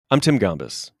I'm Tim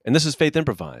Gombis, and this is Faith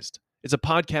Improvised. It's a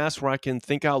podcast where I can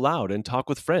think out loud and talk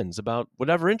with friends about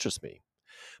whatever interests me: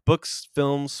 books,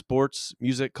 films, sports,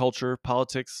 music, culture,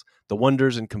 politics, the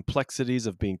wonders and complexities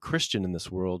of being Christian in this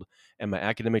world, and my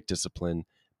academic discipline,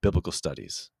 biblical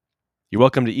studies. You're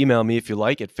welcome to email me if you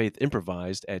like at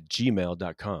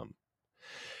faithimprovised@gmail.com.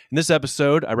 In this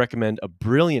episode, I recommend a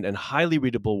brilliant and highly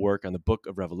readable work on the book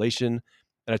of Revelation,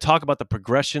 and I talk about the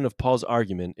progression of Paul's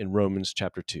argument in Romans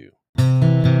chapter 2.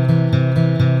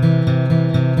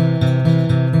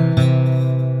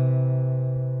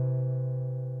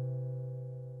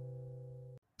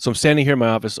 So I'm standing here in my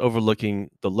office overlooking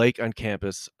the lake on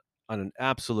campus on an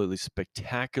absolutely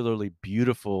spectacularly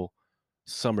beautiful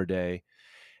summer day.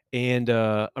 And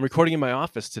I'm recording in my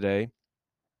office today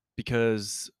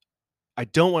because I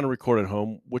don't want to record at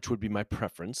home, which would be my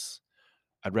preference.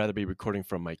 I'd rather be recording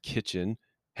from my kitchen,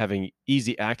 having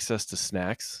easy access to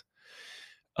snacks.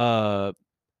 Uh,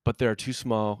 but there are two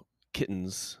small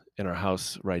kittens in our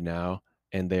house right now,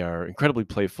 and they are incredibly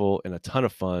playful and a ton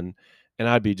of fun. And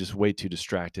I'd be just way too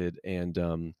distracted. And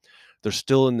they're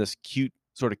still in this cute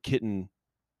sort of kitten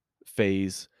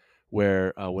phase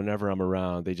where whenever I'm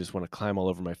around, they just want to climb all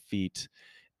over my feet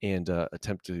and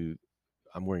attempt to.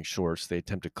 I'm wearing shorts. They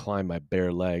attempt to climb my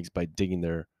bare legs by digging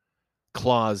their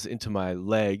claws into my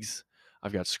legs.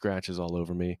 I've got scratches all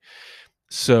over me.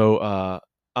 So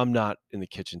I'm not in the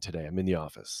kitchen today. I'm in the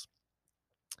office.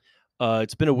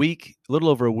 It's been a little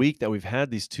over a week, that we've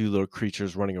had these two little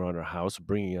creatures running around our house,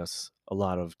 bringing us a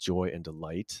lot of joy and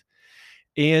delight.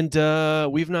 And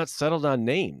we've not settled on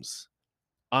names.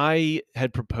 I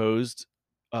had proposed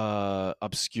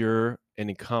obscure and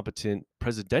incompetent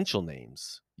presidential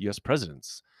names, U.S.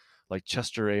 presidents, like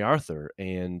Chester A. Arthur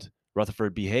and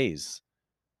Rutherford B. Hayes.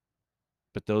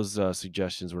 But those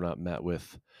suggestions were not met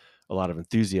with a lot of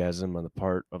enthusiasm on the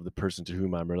part of the person to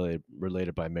whom I'm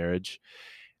related by marriage.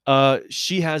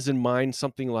 She has in mind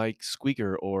something like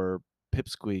Squeaker or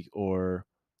Pipsqueak or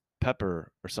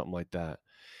Pepper or something like that,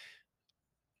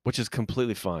 which is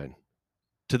completely fine.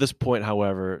 To this point,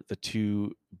 however, the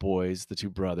two brothers,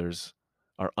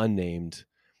 are unnamed,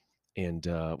 and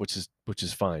which is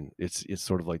fine. It's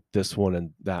sort of like this one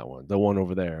and that one, the one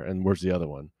over there, and where's the other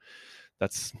one?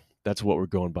 That's what we're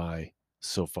going by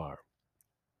so far.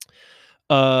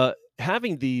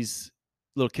 Having these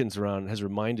little kittens around has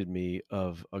reminded me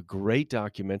of a great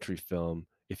documentary film.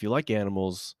 If you like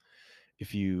animals,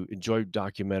 if you enjoy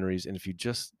documentaries, and if you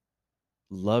just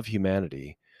love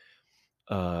humanity,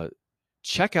 uh,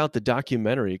 check out the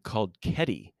documentary called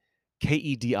Kedi,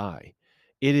 Kedi.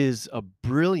 It is a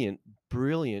brilliant,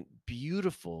 brilliant,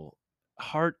 beautiful,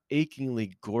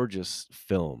 heart-achingly gorgeous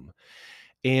film,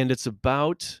 and it's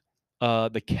about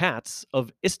the cats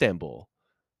of Istanbul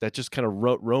that just kind of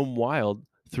roam wild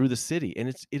through the city, and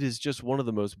it is just one of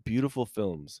the most beautiful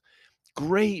films.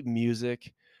 Great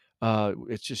music.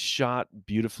 It's just shot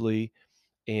beautifully,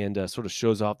 and sort of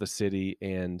shows off the city,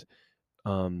 and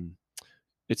um,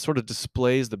 it sort of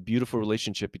displays the beautiful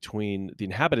relationship between the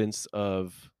inhabitants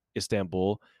of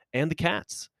Istanbul and the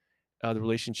cats. The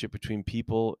relationship between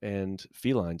people and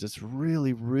felines. It's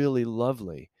really, really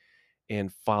lovely,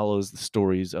 and follows the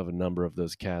stories of a number of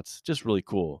those cats. Just really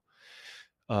cool.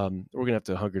 We're gonna have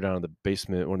to hunker down in the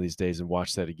basement one of these days and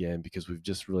watch that again, because we've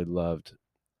just really loved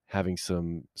having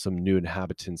some new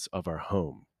inhabitants of our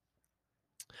home.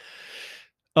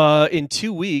 In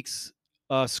 2 weeks,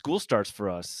 school starts for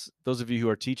us. Those of you who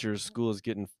are teachers, school is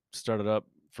getting started up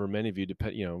for many of you.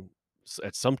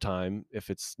 At some time, if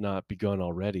it's not begun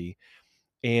already.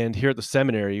 And here at the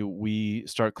seminary, we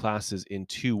start classes in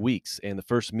 2 weeks, and the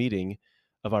first meeting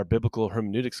of our biblical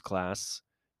hermeneutics class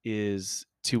is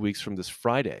 2 weeks from this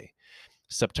Friday,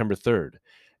 September 3rd.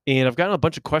 And I've gotten a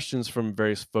bunch of questions from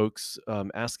various folks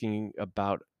asking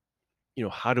about,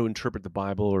 how to interpret the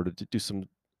Bible, or to do some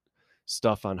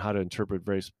stuff on how to interpret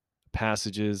various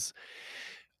passages.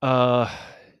 Uh,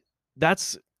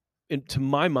 that's To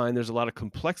my mind, there's a lot of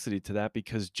complexity to that,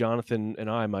 because Jonathan and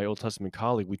I, my Old Testament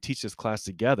colleague, we teach this class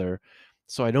together.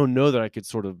 So I don't know that I could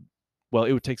it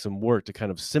would take some work to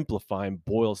kind of simplify and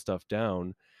boil stuff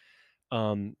down.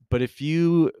 But if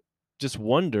you just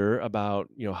wonder about,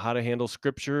 how to handle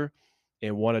scripture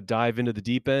and want to dive into the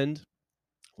deep end,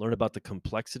 learn about the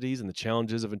complexities and the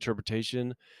challenges of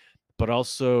interpretation, but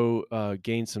also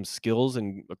gain some skills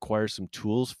and acquire some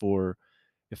tools for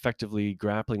effectively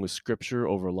grappling with scripture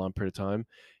over a long period of time,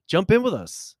 jump in with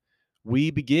us.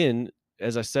 We begin,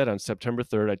 as I said, on September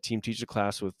 3rd. I team teach a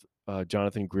class with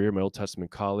Jonathan Greer, my Old Testament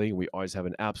colleague. We always have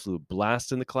an absolute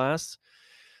blast in the class.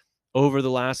 Over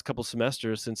the last couple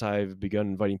semesters, since I've begun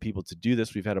inviting people to do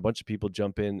this, we've had a bunch of people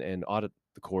jump in and audit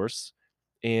the course.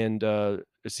 and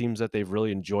it seems that they've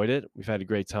really enjoyed it. We've had a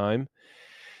great time,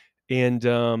 and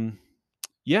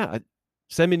yeah,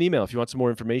 send me an email if you want some more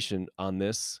information on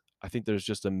this. I think there's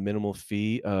just a minimal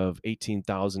fee of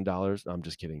 $18,000. No, I'm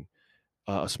just kidding.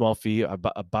 A small fee,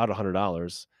 about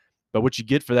 $100. But what you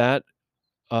get for that,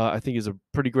 I think, is a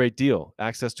pretty great deal.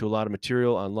 Access to a lot of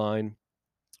material online,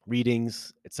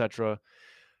 readings, etc.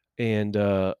 And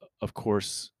of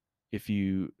course, if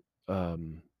you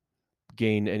um,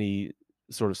 gain any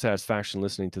sort of satisfaction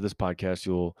listening to this podcast,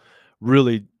 you'll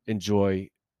really enjoy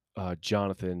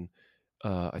Jonathan.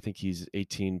 I think he's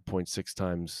 18.6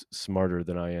 times smarter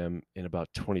than I am and about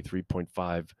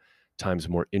 23.5 times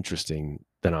more interesting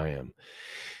than I am.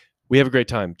 We have a great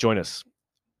time. Join us.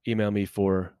 Email me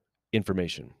for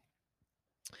information.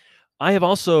 I have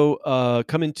also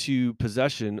come into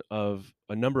possession of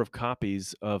a number of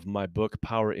copies of my book,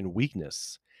 Power and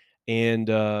Weakness. And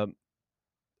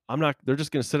they're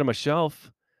just going to sit on my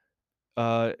shelf.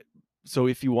 Uh, so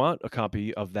if you want a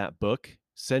copy of that book,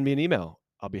 send me an email.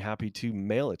 I'll be happy to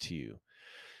mail it to you.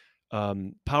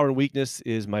 Power and Weakness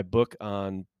is my book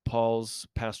on Paul's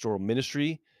pastoral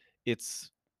ministry.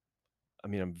 It's,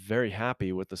 I'm very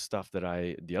happy with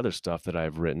the other stuff that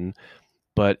I've written,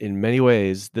 but in many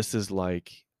ways,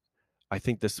 I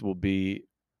think this will be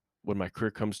when my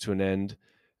career comes to an end,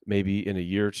 maybe in a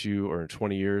year or two or in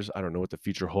 20 years. I don't know what the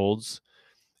future holds.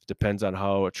 It depends on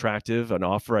how attractive an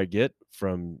offer I get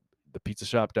from the pizza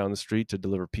shop down the street to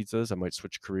deliver pizzas. I might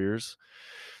switch careers.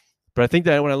 But I think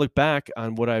that when I look back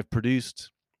on what I've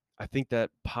produced, I think that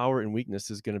Power and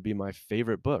Weakness is going to be my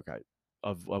favorite book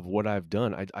of what I've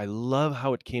done. I love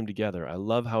how it came together. I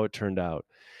love how it turned out.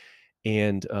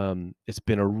 And it's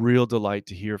been a real delight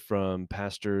to hear from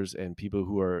pastors and people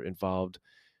who are involved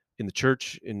in the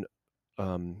church in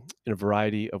a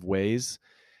variety of ways.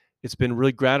 It's been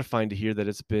really gratifying to hear that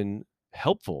it's been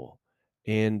helpful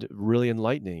and really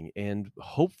enlightening and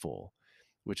hopeful,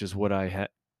 which is what I had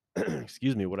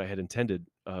excuse me, what I had intended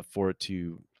for it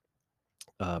to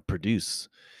produce,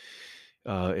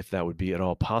 if that would be at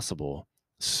all possible.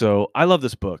 So I love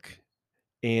this book,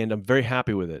 and I'm very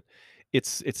happy with it.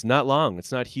 It's not long,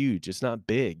 it's not huge, it's not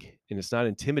big, and it's not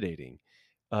intimidating.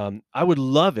 I would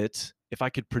love it if I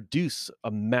could produce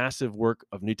a massive work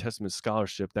of New Testament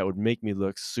scholarship that would make me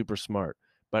look super smart,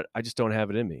 but I just don't have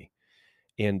it in me.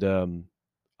 And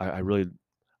I really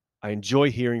I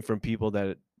enjoy hearing from people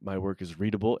that my work is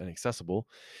readable and accessible.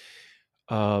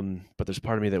 But there's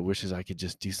part of me that wishes I could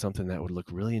just do something that would look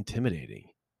really intimidating.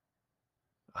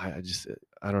 I just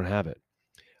I don't have it.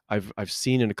 I've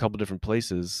seen in a couple different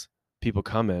places people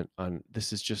comment on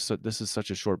this is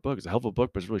such a short book. It's a helpful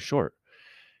book, but it's really short.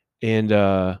 And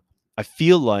I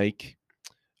feel like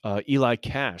Eli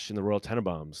Cash in the Royal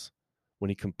Tenenbaums, when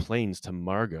he complains to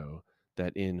Margot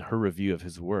that in her review of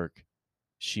his work,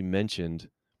 she mentioned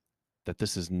that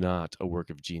this is not a work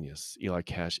of genius. Eli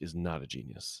Cash is not a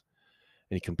genius.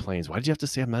 And he complains, "Why did you have to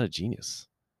say I'm not a genius?"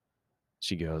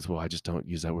 She goes, "Well, I just don't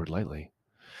use that word lightly."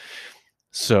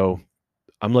 So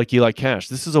I'm like Eli Cash.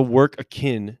 This is a work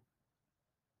akin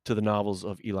to the novels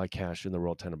of Eli Cash in the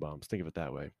Royal Tenenbaums. Think of it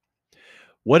that way.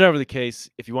 Whatever the case,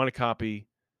 if you want a copy,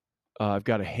 I've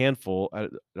got a handful. I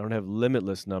don't have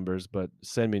limitless numbers, but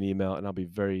send me an email and I'll be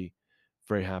very,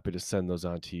 very happy to send those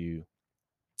on to you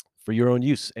for your own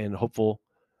use and hopeful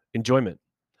enjoyment.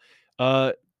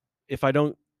 Uh, if I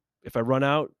don't, if I run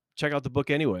out, check out the book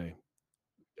anyway.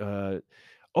 Uh,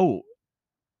 oh,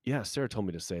 yeah, Sarah told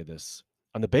me to say this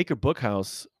on the Baker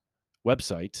Bookhouse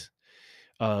website,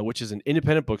 which is an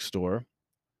independent bookstore.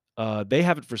 They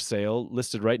have it for sale,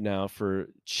 listed right now for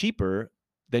cheaper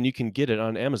than you can get it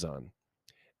on Amazon.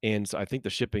 And so I think the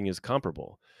shipping is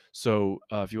comparable. So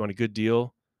if you want a good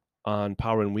deal on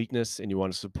Power and Weakness and you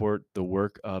want to support the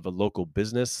work of a local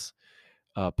business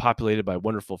populated by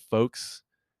wonderful folks,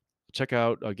 check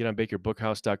out, get on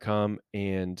bakerbookhouse.com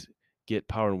and get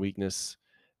Power and Weakness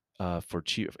for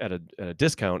cheap at a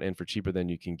discount and for cheaper than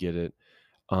you can get it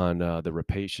on the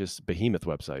Rapacious Behemoth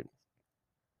website.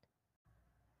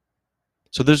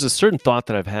 So there's a certain thought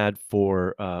that I've had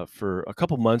for a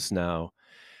couple months now,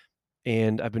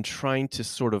 and I've been trying to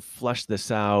sort of flesh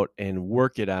this out and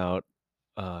work it out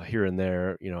here and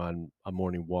there, on a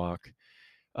morning walk,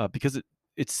 because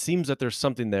it seems that there's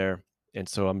something there, and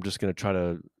so I'm just going to try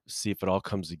to see if it all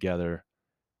comes together,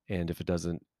 and if it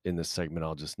doesn't in this segment,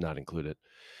 I'll just not include it.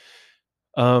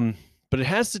 Um, but it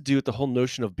has to do with the whole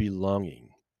notion of belonging.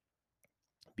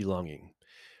 Belonging.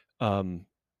 Um,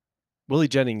 Willie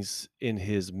Jennings, in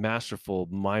his masterful,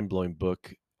 mind blowing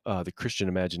book, The Christian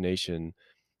Imagination,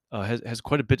 has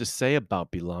quite a bit to say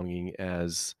about belonging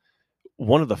as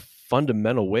one of the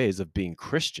fundamental ways of being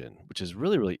Christian, which is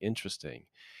really, really interesting.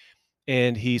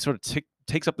 And he sort of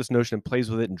takes up this notion and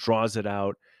plays with it and draws it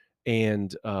out.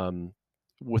 And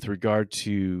with regard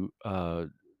to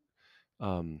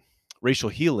um, racial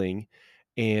healing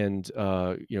and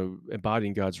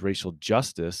embodying God's racial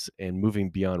justice and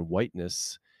moving beyond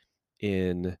whiteness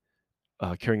in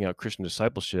carrying out Christian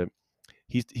discipleship,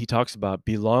 he talks about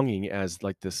belonging as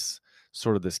like this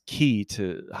sort of this key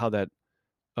to how that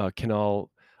can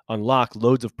all unlock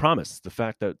loads of promise. The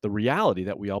fact that the reality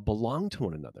that we all belong to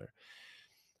one another,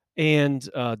 and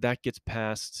that gets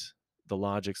past the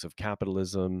logics of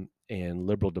capitalism and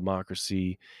liberal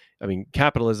democracy. I mean,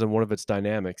 capitalism, one of its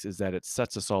dynamics is that it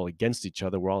sets us all against each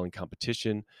other. We're all in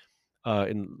competition.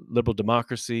 In liberal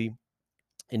democracy,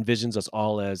 envisions us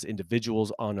all as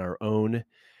individuals on our own,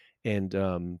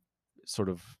 and sort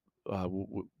of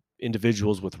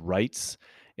individuals with rights,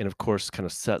 and of course kind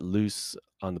of set loose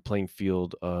on the playing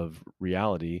field of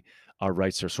reality. Our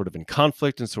rights are sort of in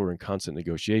conflict, and so we're in constant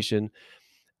negotiation.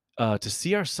 To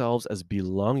see ourselves as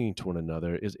belonging to one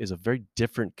another is a very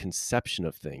different conception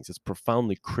of things. It's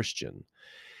profoundly Christian.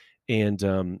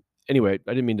 And anyway,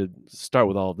 I didn't mean to start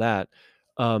with all of that.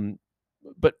 Um,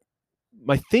 but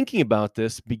my thinking about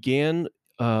this began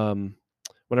um,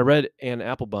 when I read Anne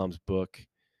Applebaum's book,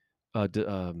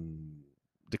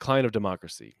 Decline of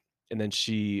Democracy. And then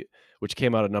which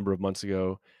came out a number of months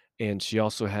ago. And she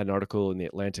also had an article in The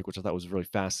Atlantic, which I thought was really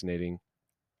fascinating.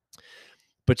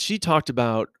 But she talked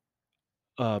about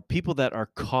people that are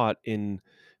caught in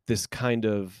this kind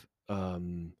of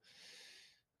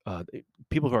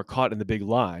people who are caught in the big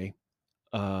lie,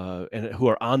 and who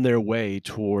are on their way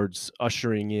towards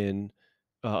ushering in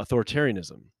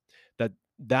authoritarianism.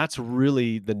 That's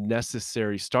really the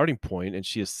necessary starting point, and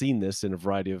she has seen this in a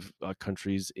variety of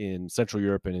countries in Central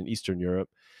Europe and in Eastern Europe.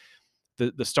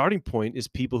 The starting point is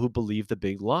people who believe the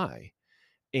big lie,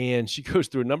 and she goes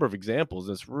through a number of examples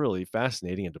that's really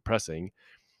fascinating and depressing.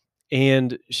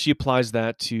 And she applies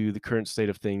that to the current state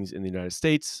of things in the United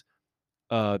States.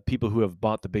 People who have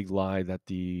bought the big lie that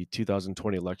the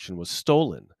 2020 election was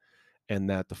stolen and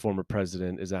that the former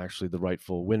president is actually the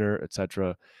rightful winner,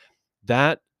 etc.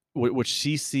 That which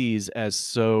she sees as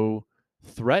so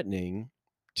threatening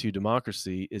to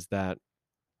democracy is that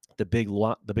the big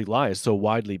lie is so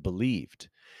widely believed.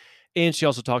 And she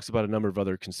also talks about a number of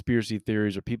other conspiracy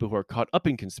theories, or people who are caught up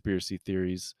in conspiracy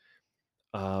theories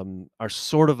are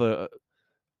sort of a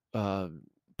uh,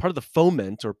 part of the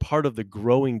foment or part of the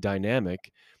growing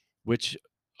dynamic which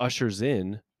ushers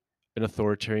in an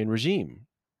authoritarian regime.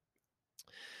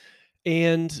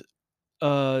 And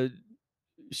uh,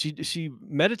 she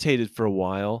meditated for a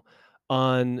while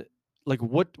on like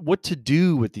what to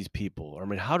do with these people. I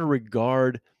mean, how to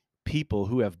regard people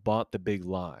who have bought the big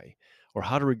lie, or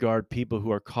how to regard people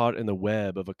who are caught in the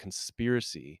web of a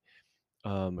conspiracy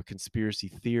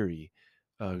theory,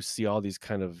 who see all these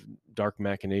kind of dark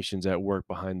machinations at work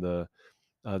behind the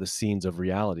scenes of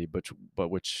reality,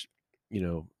 but which you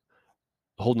know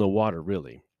hold no water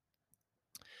really.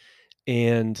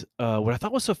 And what I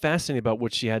thought was so fascinating about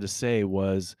what she had to say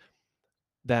was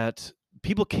that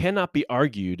people cannot be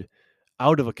argued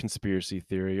out of a conspiracy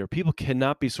theory, or people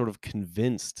cannot be sort of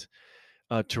convinced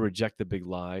to reject the big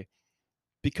lie,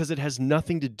 because it has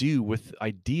nothing to do with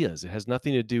ideas. It has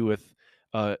nothing to do with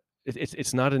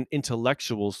it's not an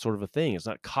intellectual sort of a thing. It's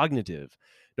not cognitive.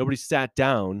 Nobody sat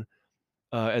down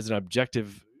as an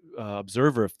objective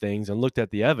observer of things and looked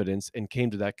at the evidence and came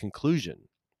to that conclusion.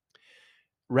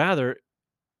 Rather,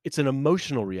 it's an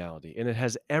emotional reality, and it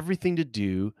has everything to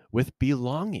do with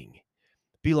belonging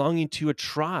to a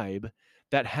tribe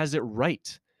that has it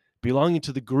right, belonging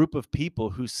to the group of people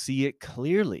who see it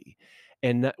clearly,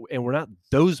 and we're not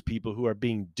those people who are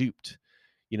being duped.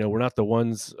 We're not the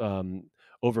ones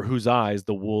over whose eyes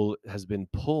the wool has been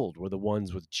pulled. We're the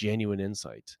ones with genuine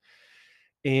insight.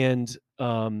 And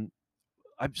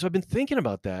I've been thinking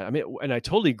about that. I mean, and I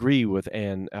totally agree with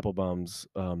Anne Applebaum's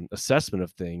assessment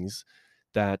of things,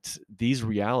 that these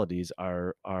realities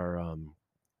are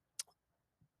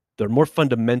they're more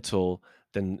fundamental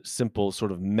than simple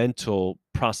sort of mental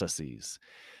processes.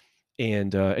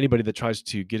 And anybody that tries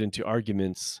to get into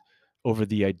arguments over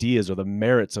the ideas or the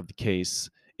merits of the case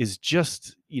is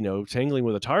just, tangling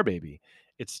with a tar baby.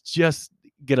 It's just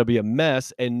going to be a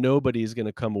mess, and nobody's going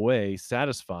to come away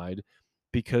satisfied,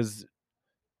 because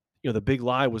the big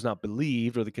lie was not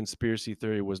believed, or the conspiracy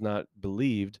theory was not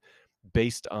believed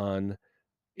based on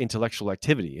intellectual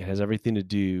activity. It has everything to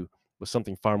do with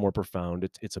something far more profound.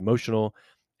 It's emotional.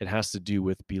 It has to do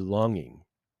with belonging.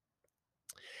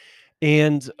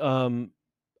 And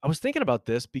I was thinking about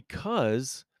this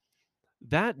because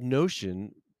that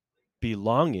notion,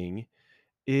 belonging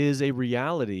is a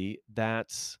reality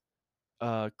that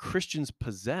Christians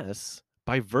possess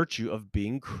by virtue of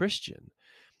being Christian.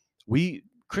 We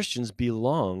Christians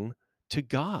belong to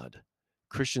God.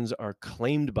 Christians are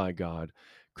claimed by God.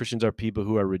 Christians are people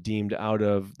who are redeemed out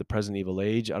of the present evil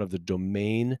age, out of the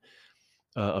domain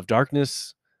of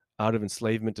darkness, out of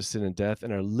enslavement to sin and death,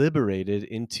 and are liberated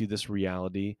into this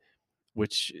reality,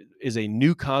 which is a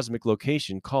new cosmic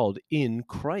location called in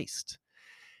Christ.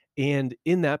 And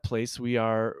in that place, we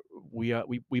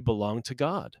belong to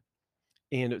God.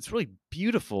 And it's really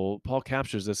beautiful. Paul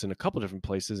captures this in a couple different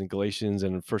places in Galatians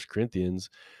and in First Corinthians,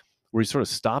 where he sort of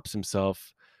stops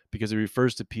himself because he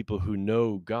refers to people who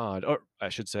know God, or I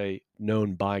should say,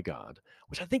 known by God,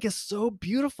 which I think is so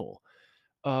beautiful.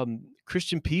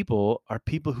 Christian people are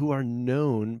people who are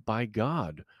known by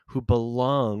God, who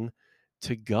belong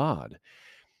to God.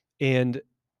 And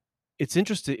it's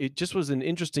interesting. It just was an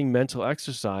interesting mental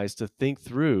exercise to think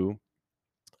through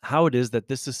how it is that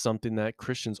this is something that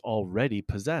Christians already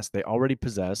possess. They already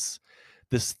possess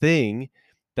this thing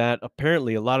that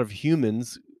apparently a lot of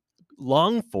humans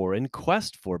long for and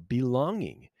quest for,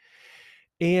 belonging.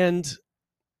 And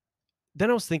then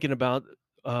I was thinking about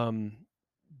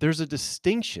there's a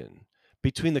distinction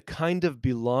between the kind of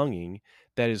belonging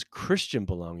that is Christian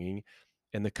belonging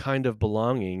and the kind of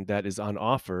belonging that is on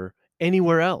offer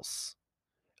anywhere else.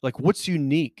 Like, what's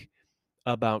unique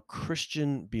about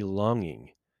Christian belonging?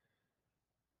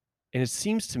 And it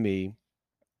seems to me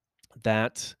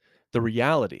that the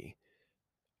reality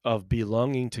of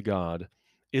belonging to God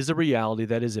is a reality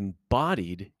that is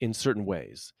embodied in certain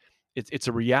ways. It's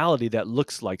a reality that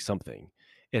looks like something.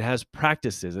 It has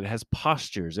practices, it has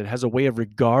postures, it has a way of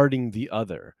regarding the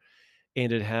other,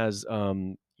 and it has,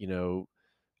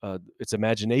 its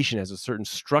imagination has a certain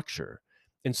structure.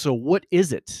 And so, what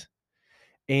is it?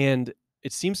 And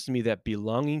it seems to me that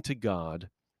belonging to God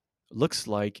looks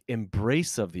like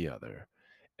embrace of the other.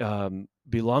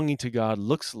 Belonging to God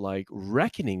looks like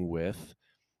reckoning with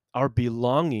our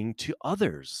belonging to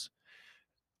others.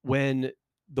 When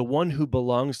the one who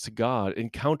belongs to God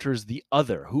encounters the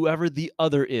other, whoever the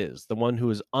other is, the one who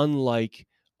is unlike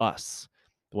us,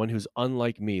 the one who's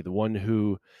unlike me, the one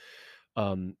who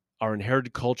our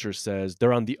inherited culture says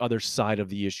they're on the other side of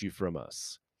the issue from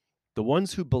us. The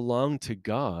ones who belong to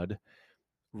God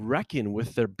reckon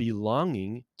with their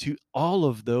belonging to all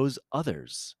of those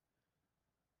others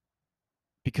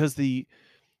because this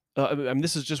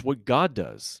is just what God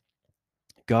does.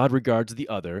 God regards the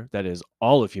other, that is,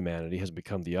 all of humanity has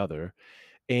become the other,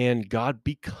 and God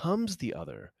becomes the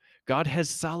other. God has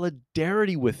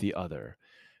solidarity with the other.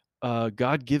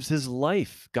 God gives his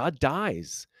life. God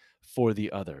dies for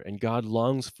the other, and God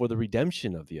longs for the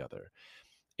redemption of the other.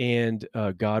 And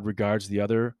God regards the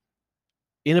other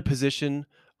in a position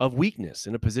of weakness,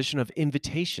 in a position of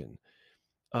invitation,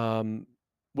 um,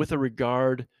 with a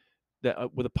regard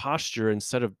that, with a posture and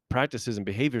set of practices and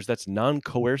behaviors that's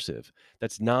non-coercive,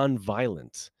 that's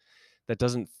non-violent, that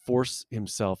doesn't force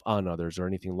himself on others or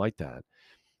anything like that.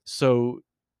 So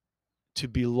to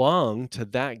belong to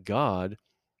that God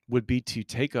would be to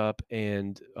take up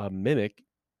and mimic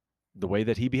the way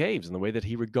that he behaves and the way that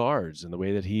he regards and the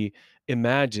way that he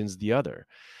imagines the other.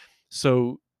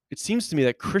 So it seems to me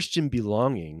that Christian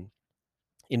belonging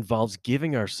involves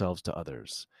giving ourselves to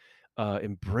others,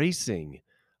 embracing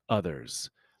others,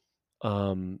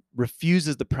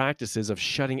 refuses the practices of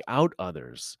shutting out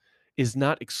others, is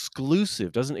not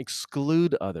exclusive, doesn't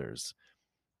exclude others.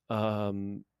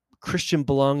 Um, Christian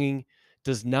belonging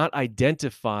does not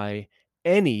identify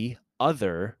any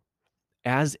other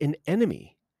as an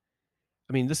enemy.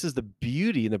 I mean, this is the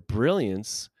beauty and the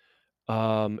brilliance,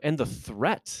 and the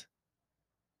threat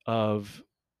of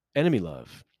enemy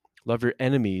love. Love your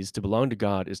enemies. To belong to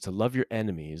God is to love your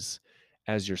enemies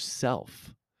as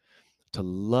yourself, to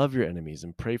love your enemies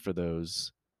and pray for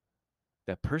those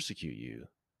that persecute you,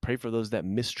 pray for those that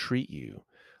mistreat you,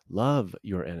 love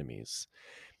your enemies.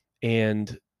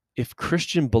 And if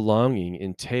Christian belonging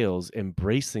entails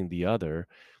embracing the other,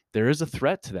 there is a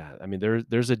threat to that. I mean,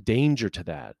 there's a danger to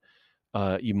that.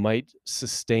 You might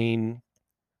sustain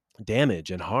damage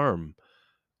and harm.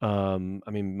 I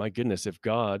mean, my goodness, if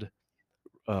God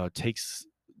takes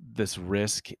this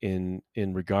risk in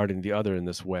regarding the other in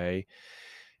this way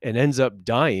and ends up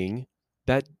dying,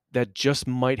 that just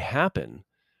might happen.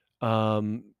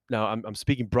 Now, I'm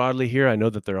speaking broadly here. I know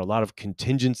that there are a lot of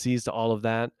contingencies to all of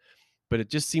that, but it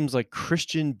just seems like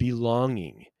Christian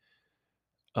belonging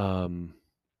um,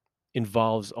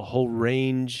 involves a whole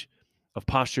range of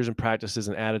postures and practices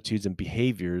and attitudes and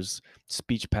behaviors,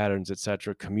 speech patterns,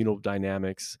 etc., communal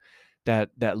dynamics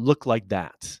that look like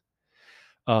that.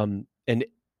 And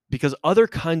because other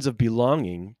kinds of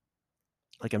belonging,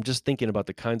 like I'm just thinking about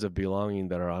the kinds of belonging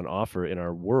that are on offer in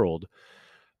our world,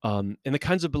 and the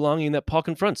kinds of belonging that Paul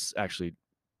confronts, actually,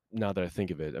 now that I think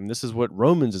of it. I mean, this is what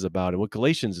Romans is about and what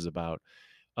Galatians is about,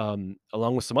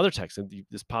 along with some other texts. And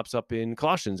this pops up in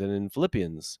Colossians and in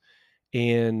Philippians,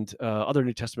 and other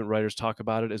New Testament writers talk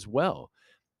about it as well.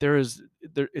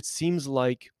 It seems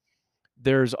like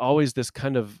there's always this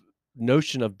kind of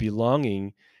notion of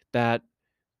belonging that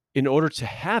in order to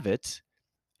have it,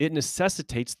 it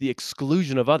necessitates the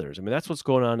exclusion of others. I mean, that's what's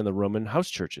going on in the Roman house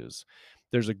churches.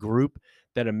 There's a group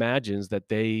that imagines that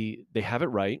they have it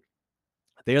right.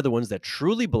 They are the ones that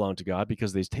truly belong to God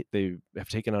because they have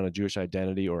taken on a Jewish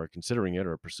identity or are considering it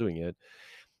or pursuing it,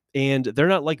 and they're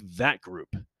not like that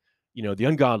group, the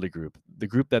ungodly group, the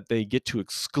group that they get to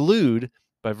exclude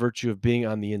by virtue of being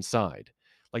on the inside.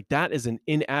 Like that is an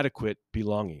inadequate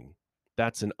belonging.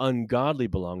 That's an ungodly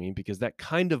belonging because that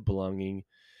kind of belonging,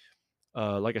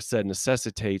 like I said,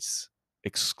 necessitates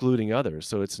excluding others.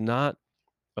 So it's not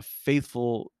a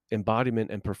faithful embodiment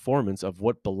and performance of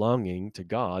what belonging to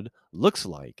God looks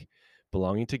like.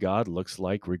 Belonging to God looks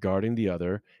like regarding the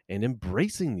other and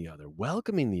embracing the other,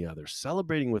 welcoming the other,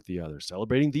 celebrating with the other,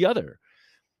 celebrating the other,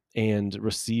 and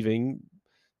receiving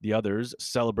the other's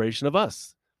celebration of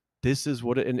us. This is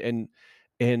what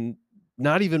and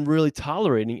not even really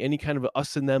tolerating any kind of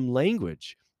us and them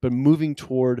language, but moving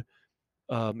toward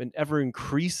an ever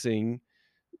increasing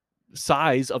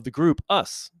size of the group,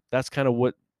 us. That's kind of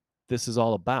what this is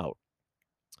all about.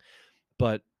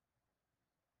 But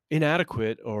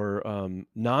inadequate or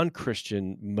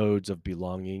non-Christian modes of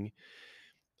belonging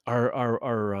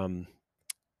are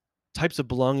types of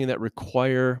belonging that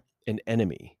require an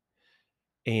enemy.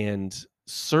 And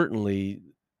certainly,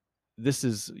 this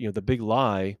is the big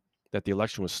lie that the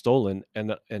election was stolen,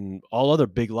 and all other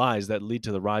big lies that lead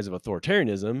to the rise of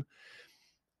authoritarianism.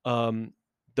 Um,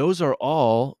 those are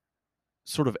all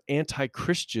sort of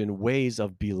anti-Christian ways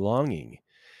of belonging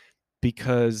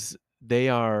because they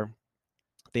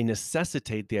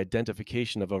necessitate the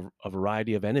identification of a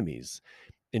variety of enemies.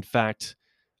 In fact,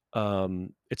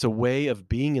 it's a way of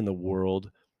being in the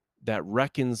world that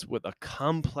reckons with a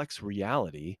complex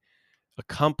reality, a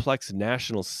complex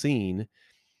national scene,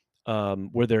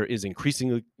 where there is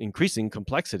increasing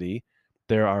complexity.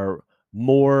 There are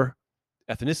more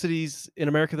ethnicities in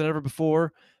America than ever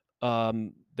before.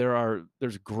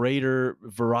 There's greater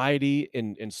variety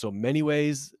in so many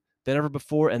ways than ever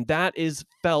before, and that is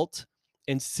felt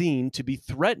and seen to be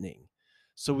threatening.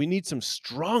 So we need some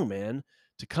strong man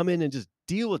to come in and just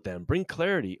deal with them, bring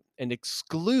clarity, and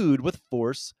exclude with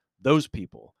force those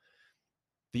people.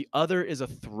 The other is a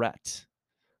threat.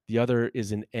 The other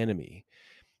is an enemy.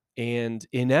 And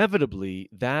inevitably,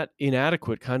 that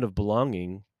inadequate kind of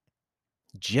belonging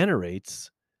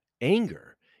generates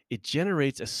anger. It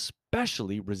generates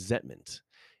especially resentment.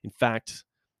 In fact,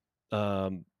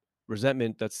 um,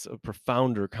 resentment that's a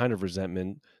profounder kind of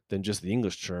resentment than just the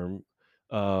English term.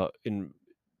 In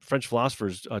French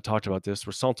philosophers talked about this,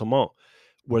 ressentiment,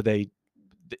 where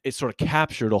it sort of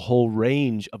captured a whole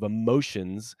range of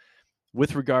emotions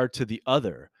with regard to the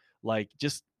other, like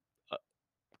just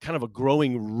kind of a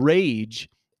growing rage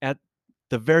at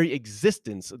the very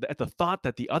existence, at the thought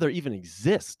that the other even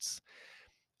exists.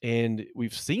 And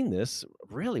we've seen this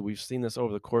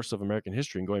over the course of American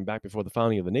history and going back before the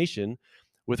founding of the nation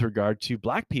with regard to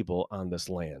Black people on this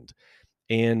land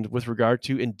and with regard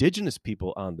to indigenous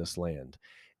people on this land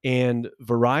and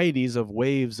varieties of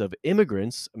waves of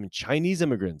immigrants. I mean, Chinese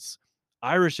immigrants,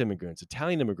 Irish immigrants,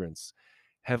 Italian immigrants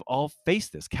have all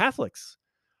faced this. Catholics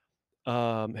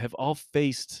have all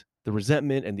faced the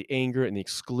resentment and the anger and the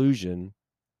exclusion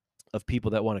of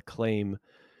people that want to claim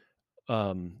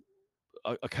um,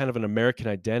 a kind of an American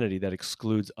identity that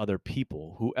excludes other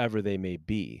people, whoever they may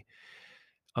be.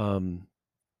 Um,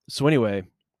 so anyway,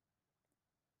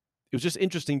 it was just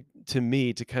interesting to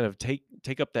me to kind of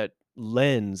take up that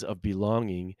lens of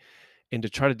belonging and to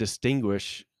try to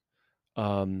distinguish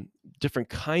um, different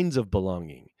kinds of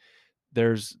belonging.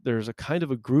 There's a kind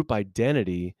of a group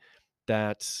identity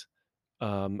that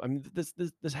I mean,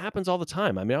 this happens all the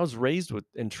time. I mean, I was raised with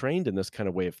and trained in this kind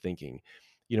of way of thinking.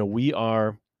 We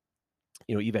are,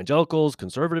 evangelicals,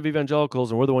 conservative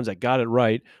evangelicals, and we're the ones that got it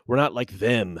right. We're not like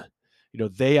them.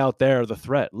 They out there are the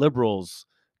threat. Liberals,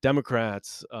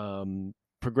 Democrats,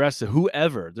 progressive,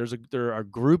 whoever. There are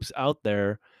groups out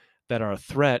there that are a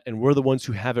threat, and we're the ones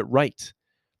who have it right.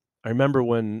 I remember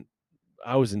when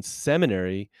I was in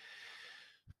seminary.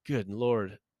 Good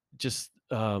Lord, just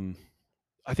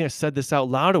I think I said this out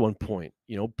loud at one point,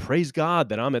 praise God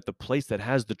that I'm at the place that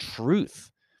has the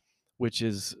truth. which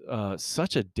is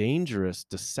such a dangerous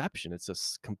deception. It's a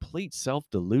complete self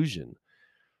delusion.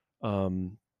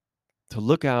 Um, to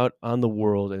look out on the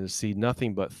world and to see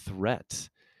nothing but threat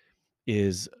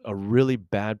is a really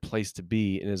bad place to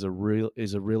be, and is a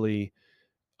really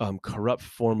corrupt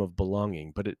form of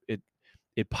belonging. But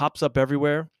it pops up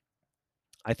everywhere.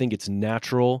 I think it's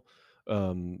natural.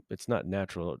 It's not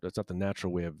natural. That's not the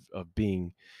natural way of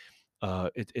being.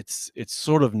 It's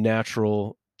sort of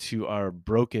natural to our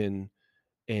broken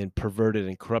and perverted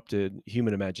and corrupted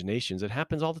human imaginations. It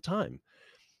happens all the time.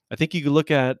 I think you could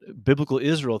look at biblical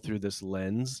Israel through this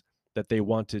lens, that they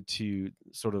wanted to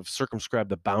sort of circumscribe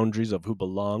the boundaries of who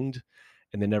belonged,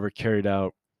 and they never carried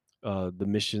out the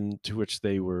mission to which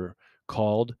they were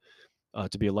called,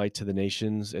 to be a light to the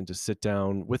nations and to sit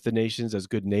down with the nations as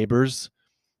good neighbors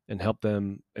and help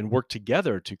them and work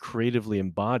together to creatively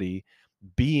embody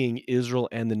being Israel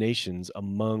and the nations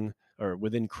among or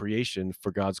within creation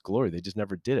for God's glory. They just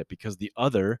never did it because the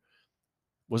other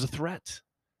was a threat.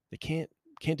 They can't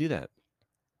do that.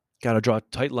 Got to draw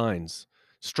tight lines,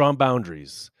 strong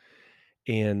boundaries.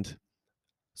 And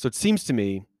so it seems to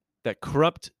me that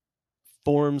corrupt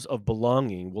forms of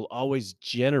belonging will always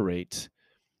generate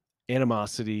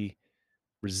animosity,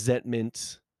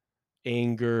 resentment,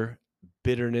 anger,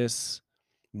 bitterness,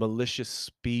 malicious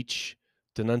speech,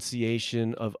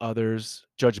 denunciation of others,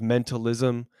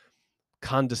 judgmentalism,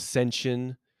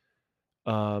 condescension,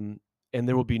 um, and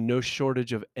there will be no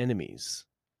shortage of enemies.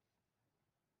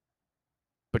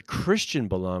 But Christian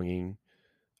belonging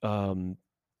um,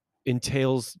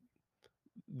 entails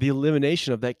the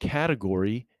elimination of that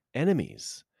category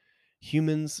enemies.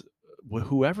 Humans,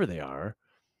 whoever they are,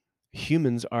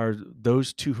 humans are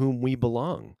those to whom we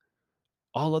belong.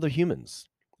 All other humans,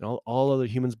 all other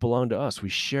humans belong to us. We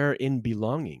share in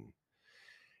belonging,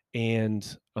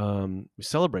 and we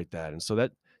celebrate that. And so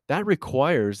that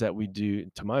requires that we do,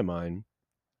 to my mind,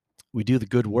 we do the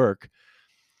good work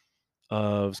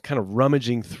of kind of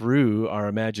rummaging through our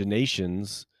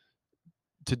imaginations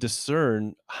to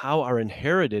discern how our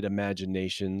inherited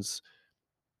imaginations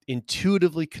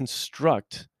intuitively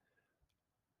construct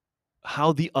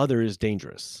how the other is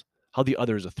dangerous, how the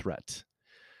other is a threat,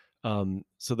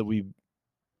 so that we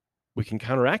can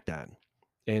counteract that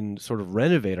and sort of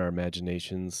renovate our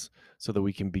imaginations so that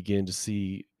we can begin to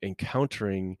see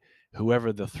encountering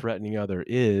whoever the threatening other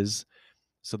is,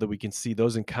 so that we can see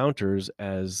those encounters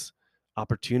as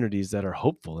opportunities that are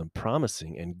hopeful and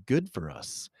promising and good for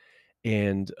us,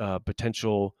 and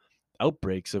potential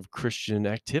outbreaks of Christian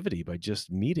activity by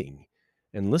just meeting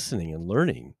and listening and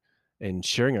learning and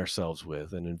sharing ourselves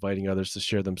with and inviting others to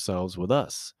share themselves with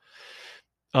us.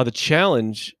 The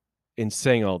challenge in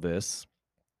saying all this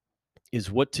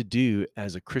is what to do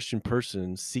as a Christian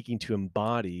person seeking to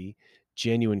embody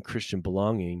genuine Christian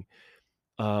belonging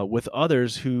with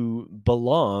others who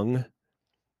belong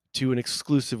to an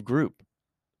exclusive group.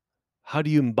 How do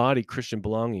you embody Christian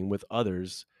belonging with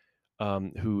others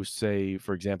who say,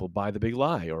 for example, buy the big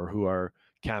lie, or who are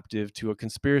captive to a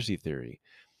conspiracy theory,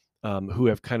 who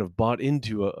have kind of bought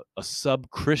into a sub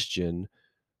Christian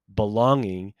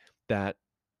belonging that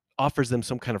offers them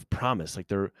some kind of promise? Like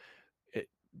e-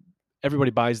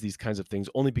 everybody buys these kinds of things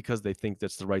only because they think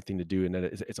that's the right thing to do, and that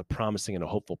it's a promising and a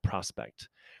hopeful prospect.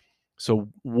 So,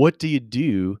 what do you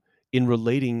do in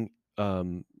relating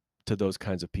to those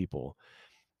kinds of people?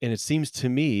 And it seems to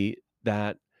me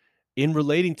that in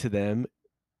relating to them,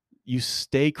 you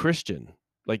stay Christian.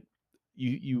 Like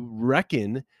you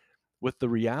reckon with the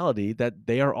reality that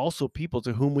they are also people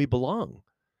to whom we belong.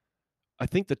 I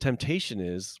think the temptation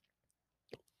is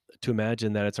to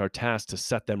imagine that it's our task to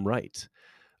set them right,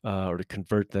 or to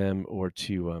convert them, or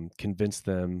to convince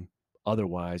them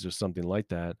otherwise, or something like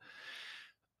that.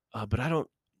 But I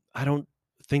don't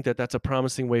think that that's a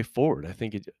promising way forward. I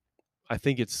think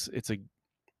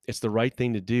it's the right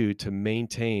thing to do to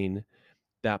maintain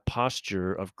that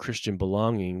posture of Christian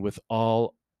belonging with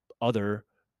all other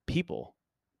people,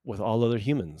 with all other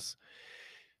humans.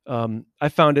 I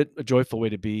found it a joyful way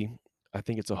to be. I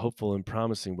think it's a hopeful and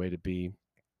promising way to be.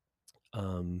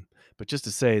 Um, but just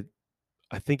to say,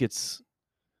 I think it's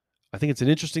I think it's an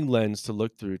interesting lens to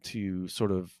look through to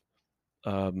sort of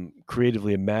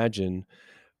creatively imagine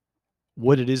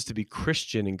what it is to be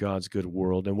Christian in God's good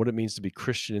world, and what it means to be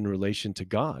Christian in relation to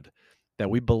God. That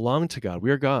we belong to God.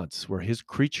 We are God's. We're His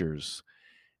creatures,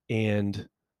 and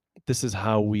this is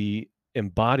how we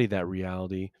embody that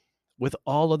reality with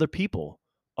all other people.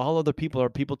 All other people are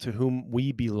people to whom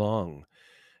we belong,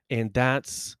 and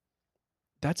that's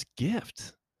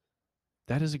gift.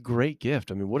 That is a great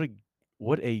gift. I mean,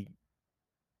 what a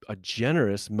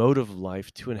generous mode of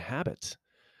life to inhabit.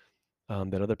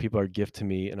 that other people are a gift to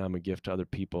me and I'm a gift to other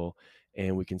people,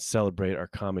 and we can celebrate our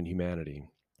common humanity.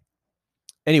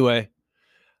 Anyway,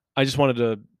 I just wanted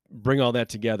to bring all that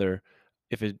together.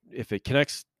 If it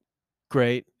connects,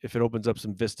 great. If it opens up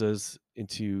some vistas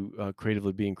into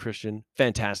creatively being Christian,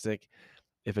 fantastic.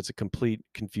 If it's a complete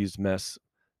confused mess,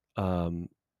 um,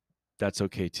 that's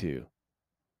okay too.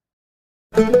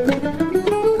 I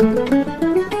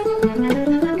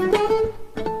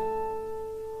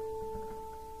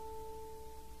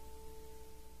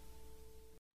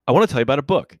want to tell you about a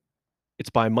book. It's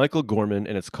by Michael Gorman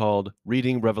and it's called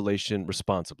Reading Revelation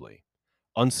Responsibly: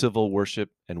 Uncivil Worship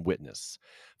and Witness,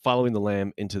 Following the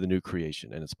Lamb into the New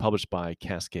Creation. And it's published by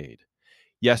Cascade.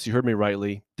 Yes, you heard me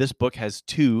rightly. This book has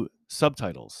two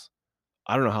subtitles.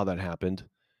 I don't know how that happened,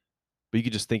 but you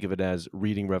could just think of it as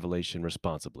Reading Revelation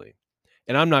Responsibly.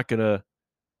 And I'm not going to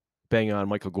bang on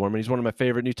Michael Gorman. He's one of my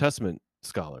favorite New Testament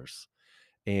scholars.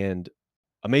 And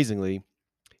amazingly,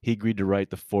 he agreed to write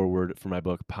the foreword for my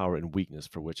book, Power and Weakness,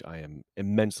 for which I am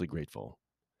immensely grateful.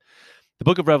 The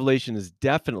book of Revelation is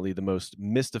definitely the most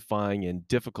mystifying and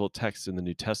difficult text in the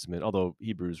New Testament, although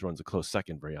Hebrews runs a close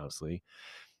second, very honestly.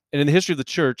 And in the history of the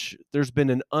church, there's been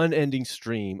an unending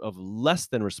stream of less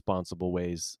than responsible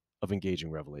ways of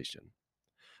engaging Revelation.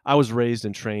 I was raised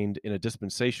and trained in a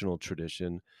dispensational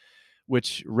tradition,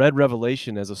 which read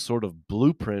Revelation as a sort of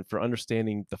blueprint for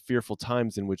understanding the fearful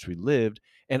times in which we lived,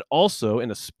 and also,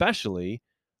 and especially,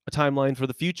 a timeline for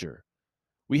the future.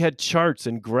 We had charts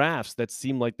and graphs that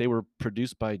seemed like they were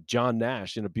produced by John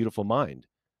Nash in A Beautiful Mind.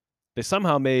 They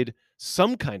somehow made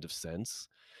some kind of sense,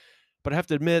 but I have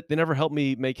to admit, they never helped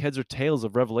me make heads or tails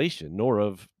of Revelation, nor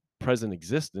of present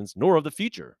existence, nor of the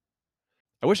future.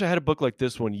 I wish I had a book like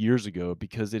this one years ago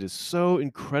because it is so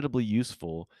incredibly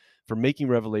useful for making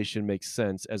Revelation make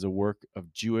sense as a work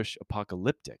of Jewish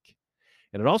apocalyptic.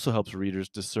 And it also helps readers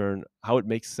discern how it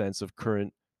makes sense of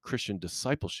current Christian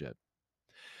discipleship.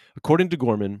 According to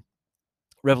Gorman,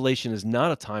 Revelation is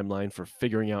not a timeline for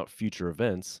figuring out future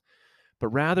events, but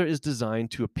rather is designed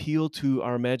to appeal to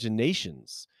our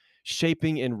imaginations,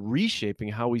 shaping and reshaping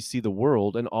how we see the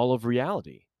world and all of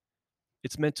reality.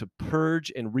 It's meant to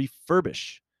purge and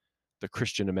refurbish the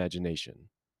Christian imagination.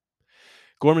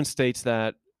 Gorman states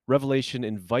that Revelation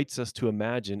invites us to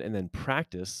imagine and then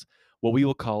practice what we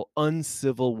will call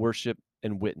uncivil worship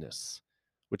and witness,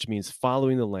 which means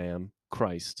following the Lamb,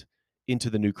 Christ, into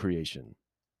the new creation.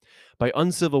 By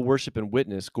uncivil worship and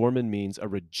witness, Gorman means a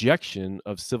rejection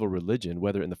of civil religion,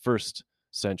 whether in the first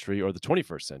century or the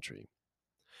 21st century.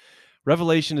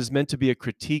 Revelation is meant to be a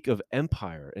critique of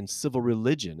empire and civil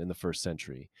religion in the first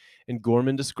century, and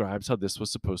Gorman describes how this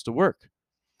was supposed to work.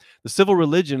 The civil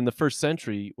religion in the first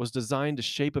century was designed to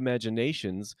shape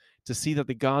imaginations to see that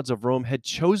the gods of Rome had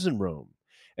chosen Rome,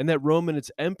 and that Rome and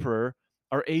its emperor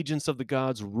are agents of the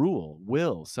gods' rule,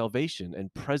 will, salvation,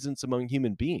 and presence among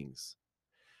human beings.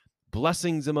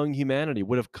 Blessings among humanity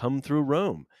would have come through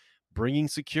Rome, bringing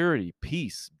security,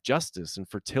 peace, justice, and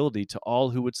fertility to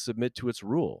all who would submit to its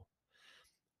rule.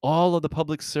 All of the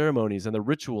public ceremonies and the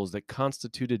rituals that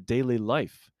constituted daily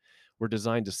life were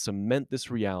designed to cement this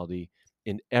reality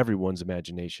in everyone's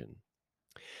imagination.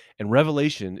 And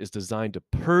Revelation is designed to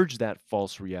purge that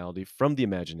false reality from the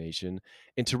imagination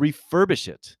and to refurbish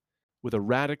it with a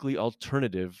radically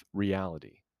alternative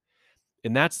reality.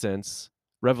 In that sense,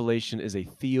 Revelation is a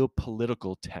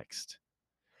theopolitical text.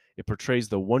 It portrays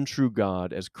the one true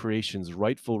God as creation's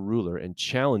rightful ruler and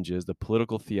challenges the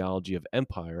political theology of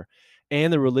empire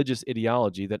and the religious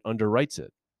ideology that underwrites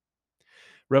it.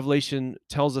 Revelation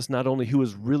tells us not only who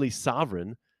is really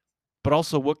sovereign, but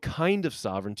also what kind of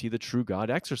sovereignty the true God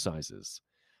exercises: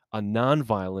 a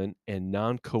nonviolent and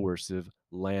non coercive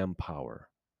lamb power.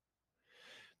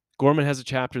 Gorman has a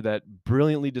chapter that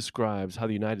brilliantly describes how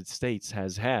the United States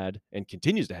has had and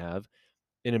continues to have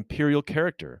an imperial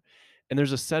character. And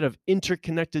there's a set of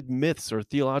interconnected myths or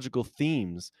theological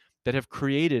themes that have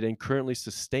created and currently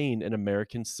sustain an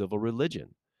American civil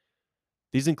religion.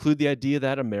 These include the idea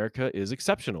that America is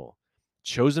exceptional,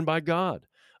 chosen by God,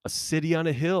 a city on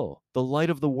a hill, the light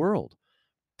of the world.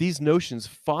 These notions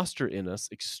foster in us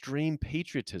extreme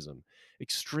patriotism,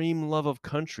 extreme love of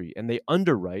country, and they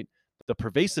underwrite the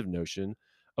pervasive notion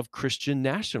of Christian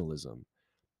nationalism,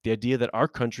 the idea that our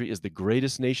country is the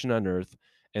greatest nation on earth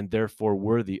and therefore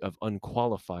worthy of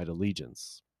unqualified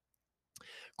allegiance.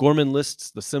 Gorman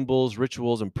lists the symbols,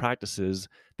 rituals, and practices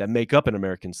that make up an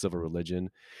American civil religion,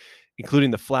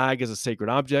 including the flag as a sacred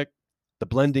object, the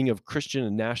blending of Christian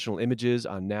and national images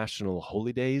on national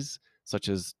holy days, such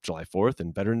as July 4th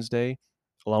and Veterans Day,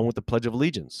 along with the Pledge of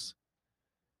Allegiance.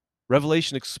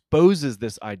 Revelation exposes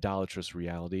this idolatrous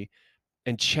reality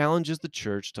and challenges the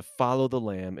church to follow the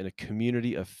Lamb in a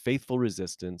community of faithful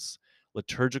resistance,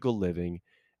 liturgical living,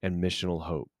 and missional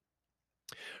hope.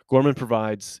 Gorman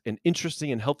provides an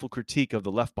interesting and helpful critique of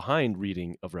the Left Behind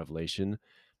reading of Revelation,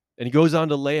 and he goes on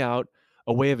to lay out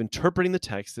a way of interpreting the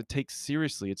text that takes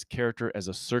seriously its character as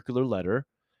a circular letter,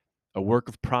 a work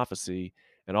of prophecy,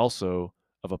 and also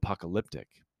of apocalyptic.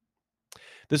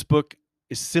 This book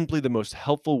is simply the most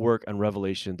helpful work on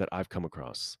Revelation that I've come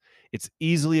across. It's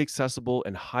easily accessible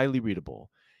and highly readable.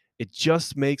 It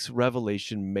just makes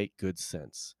Revelation make good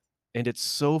sense. And it's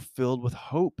so filled with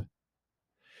hope.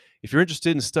 If you're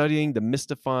interested in studying the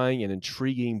mystifying and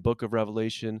intriguing book of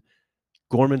Revelation,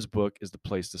 Gorman's book is the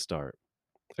place to start.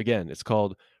 Again, it's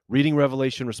called Reading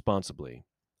Revelation Responsibly: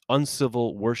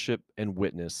 Uncivil Worship and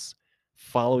Witness,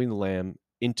 Following the Lamb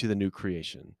into the New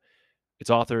Creation. Its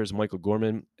author is Michael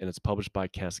Gorman, and it's published by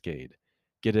Cascade.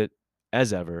 Get it,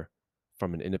 as ever,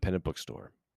 from an independent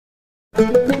bookstore.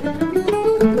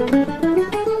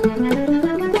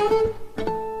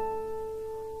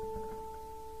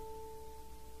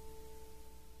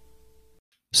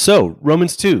 So,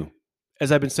 Romans 2.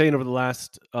 As I've been saying over the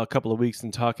last couple of weeks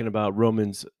and talking about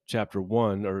Romans chapter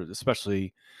 1, or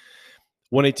especially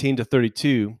 118 to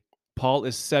 32, Paul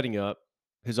is setting up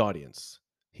his audience.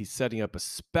 He's setting up,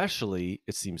 especially,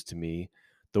 it seems to me,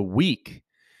 the weak.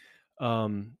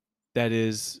 That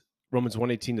is, Romans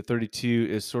 118 to 32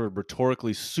 is sort of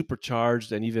rhetorically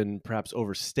supercharged and even perhaps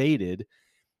overstated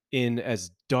in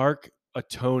as dark a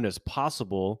tone as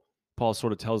possible. Paul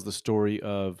sort of tells the story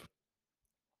of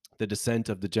the descent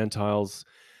of the Gentiles,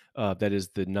 that is,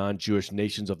 the non-Jewish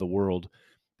nations of the world,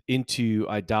 into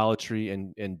idolatry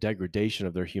and degradation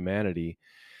of their humanity.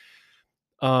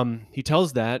 He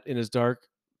tells that in as dark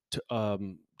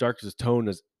as tone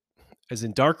as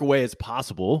in dark a way as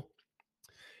possible,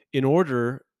 in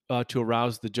order to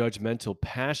arouse the judgmental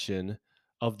passion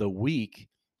of the weak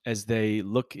as they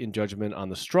look in judgment on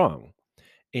the strong.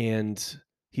 And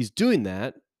he's doing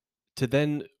that to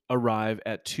then arrive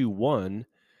at 2:1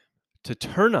 to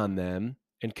turn on them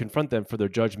and confront them for their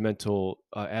judgmental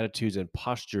attitudes and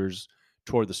postures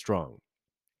toward the strong.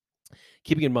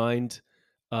 Keeping in mind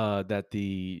that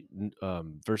the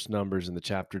verse numbers and the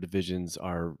chapter divisions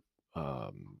are,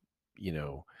 you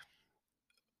know,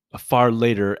 a far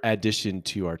later addition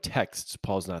to our texts.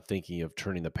 Paul's not thinking of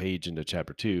turning the page into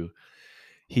chapter 2.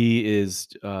 He is,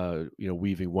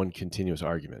 weaving one continuous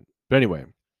argument. But anyway,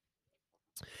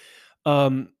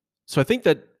 so I think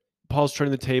that Paul's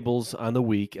turning the tables on the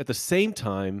weak. At the same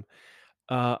time,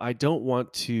 I don't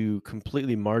want to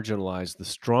completely marginalize the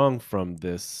strong from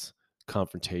this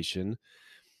confrontation.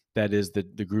 That is the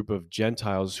group of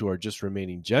Gentiles who are just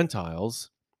remaining Gentiles.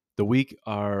 The weak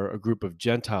are a group of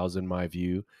Gentiles, in my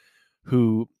view,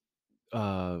 who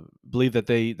believe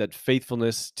that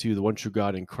faithfulness to the one true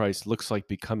God in Christ looks like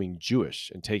becoming Jewish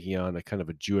and taking on a kind of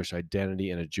a Jewish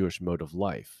identity and a Jewish mode of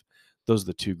life. Those are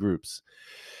the two groups.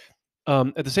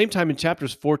 At the same time, in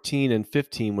chapters 14 and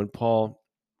 15, when Paul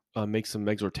makes some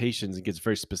exhortations and gets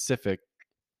very specific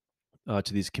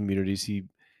to these communities,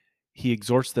 he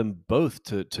exhorts them both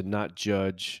to not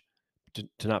judge,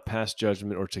 to not pass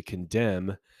judgment or to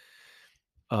condemn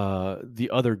the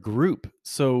other group.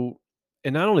 So,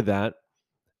 and not only that,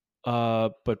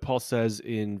 but Paul says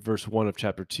in verse 1 of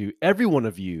chapter 2, every one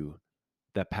of you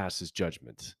that passes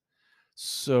judgment.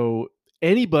 So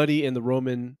anybody in the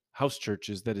Roman house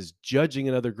churches that is judging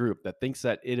another group, that thinks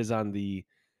that it is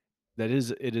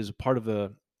part of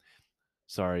the,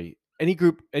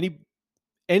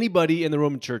 anybody in the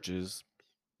Roman churches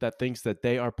that thinks that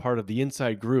they are part of the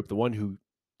inside group, the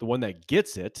one that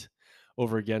gets it,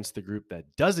 over against the group that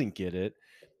doesn't get it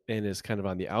and is kind of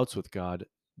on the outs with God,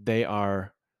 they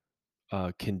are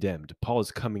condemned. Paul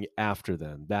is coming after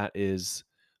them. That is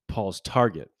Paul's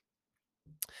target.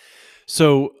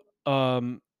 So,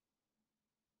 and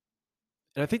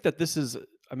I think that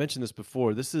I mentioned this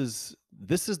before, this is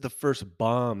the first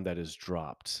bomb that is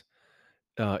dropped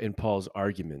in Paul's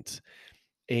argument.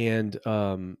 And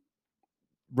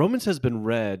Romans has been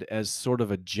read as sort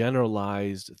of a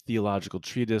generalized theological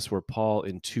treatise where Paul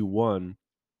in 2:1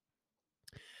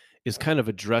 is kind of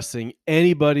addressing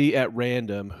anybody at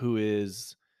random who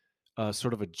is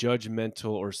sort of a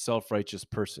judgmental or self-righteous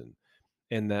person.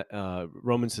 And that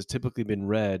Romans has typically been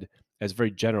read as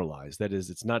very generalized. That is,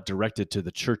 it's not directed to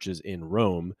the churches in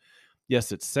Rome.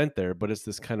 Yes, it's sent there, but it's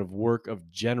this kind of work of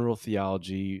general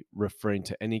theology referring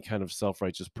to any kind of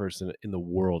self-righteous person in the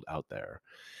world out there.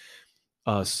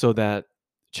 So that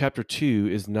chapter 2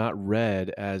 is not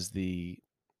read as the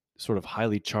sort of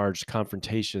highly charged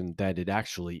confrontation that it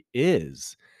actually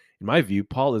is. In my view,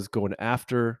 Paul is going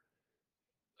after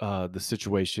the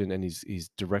situation, and he's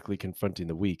directly confronting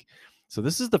the weak. So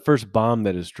this is the first bomb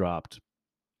that is dropped.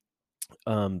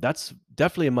 That's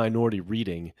definitely a minority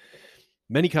reading.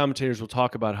 Many commentators will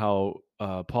talk about how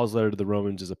Paul's letter to the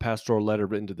Romans is a pastoral letter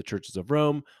written to the churches of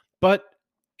Rome, but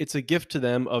it's a gift to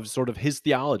them of sort of his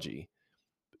theology.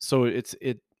 So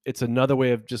it's another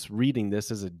way of just reading this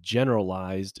as a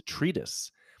generalized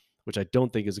treatise, which I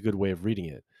don't think is a good way of reading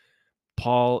it.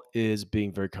 Paul is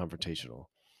being very confrontational.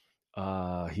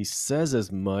 He says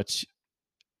as much.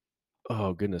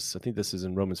 Oh goodness, I think this is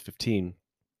in Romans 15.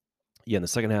 Yeah, in the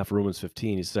second half of Romans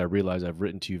 15, he says, "I realize I've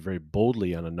written to you very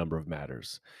boldly on a number of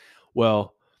matters."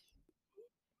 Well,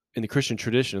 in the Christian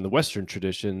tradition, in the Western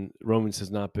tradition, Romans has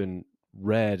not been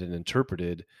read and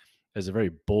interpreted as a very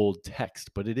bold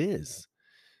text, but it is.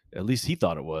 At least he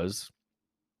thought it was.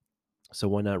 So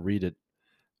why not read it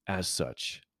as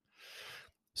such?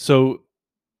 So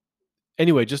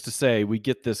anyway, just to say, we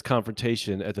get this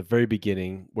confrontation at the very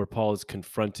beginning where Paul is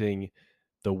confronting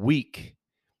the weak,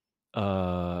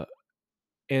 uh,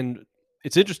 and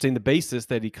it's interesting. The basis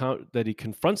that that he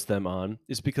confronts them on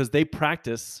is because they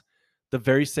practice the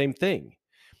very same thing.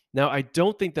 Now, I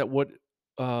don't think that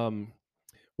um,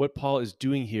 what Paul is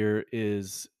doing here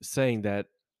is saying that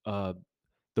uh,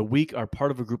 the weak are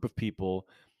part of a group of people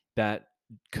that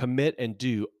commit and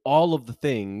do all of the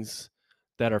things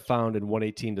that are found in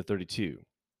 118 to 32.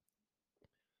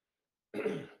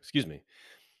 Excuse me.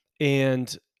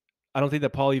 And I don't think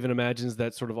that Paul even imagines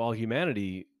that sort of all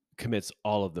humanity commits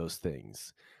all of those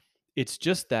things. It's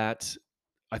just that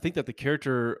I think that the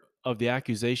character of the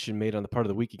accusation made on the part of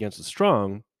the weak against the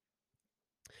strong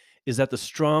is that the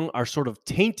strong are sort of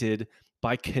tainted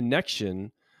by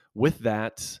connection with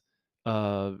that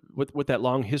with that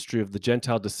long history of the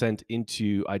Gentile descent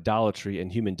into idolatry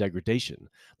and human degradation.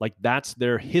 Like that's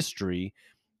their history.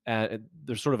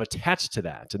 They're sort of attached to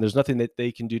that, and there's nothing that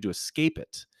they can do to escape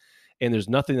it. And there's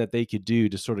nothing that they could do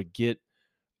to sort of get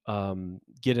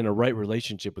in a right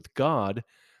relationship with God.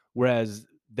 Whereas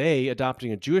they,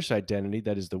 adopting a Jewish identity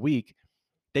that is the weak,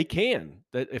 they can.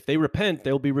 That if they repent,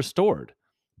 they'll be restored.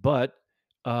 But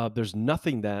there's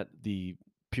nothing that the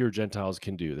pure Gentiles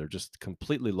can do. They're just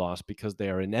completely lost because they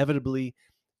are inevitably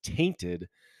tainted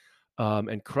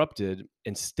and corrupted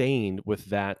and stained with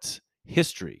that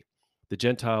history. The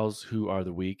Gentiles who are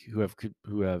the weak, who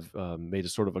have made a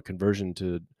sort of a conversion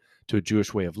to a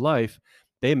Jewish way of life,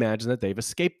 they imagine that they've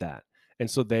escaped that, and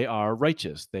so they are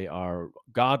righteous, they are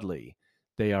godly,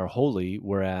 they are holy,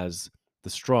 whereas the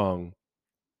strong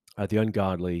are the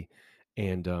ungodly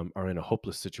and are in a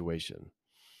hopeless situation.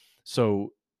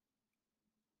 So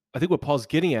I think what Paul's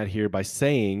getting at here by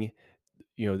saying,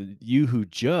 you who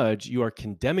judge, you are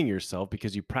condemning yourself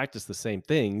because you practice the same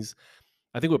things.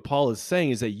 I think what Paul is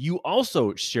saying is that you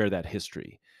also share that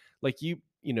history. Like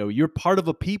you're part of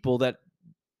a people that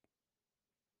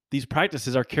these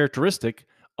practices are characteristic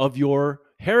of your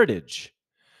heritage.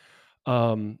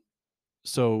 Um,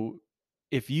 so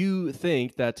if you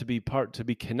think that to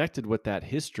be connected with that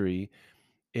history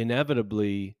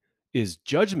inevitably is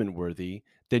judgment worthy,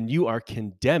 then you are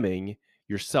condemning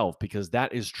yourself because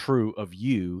that is true of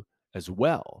you as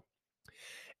well.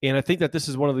 And I think that this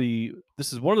is one of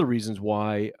the reasons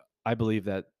why I believe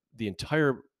that the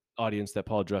entire audience that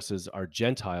Paul addresses are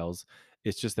Gentiles.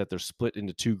 It's just that they're split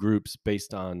into two groups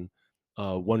based on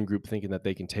one group thinking that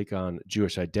they can take on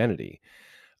Jewish identity.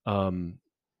 Um,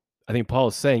 I think Paul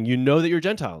is saying, that you're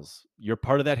Gentiles. You're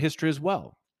part of that history as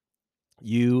well.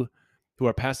 You who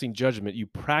are passing judgment, you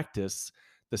practice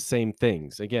the same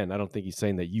things. Again, I don't think he's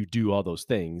saying that you do all those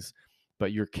things,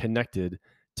 but you're connected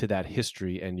to that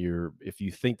history. And if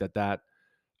you think that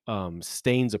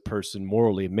stains a person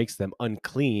morally, it makes them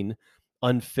unclean,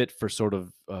 unfit for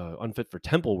unfit for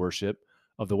temple worship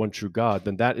of the one true God,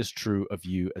 then that is true of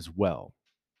you as well.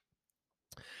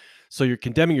 So you're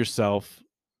condemning yourself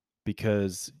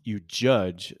because you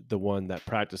judge the one that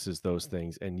practices those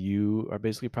things, and you are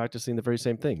basically practicing the very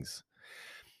same things.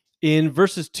 In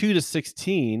verses 2 to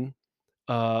 16,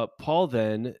 Paul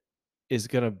then is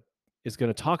gonna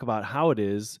talk about how it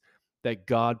is that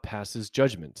God passes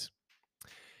judgment.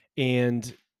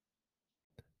 And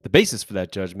the basis for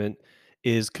that judgment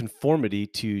is conformity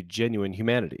to genuine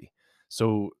humanity.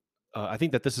 So I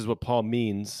think that this is what Paul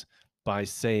means by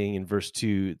saying in verse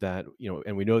 2 that,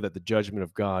 and we know that the judgment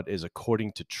of God is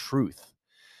according to truth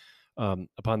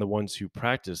upon the ones who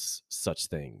practice such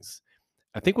things.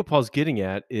 I think what Paul's getting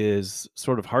at is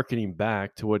sort of hearkening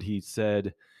back to what he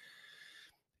said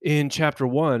in chapter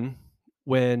 1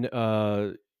 when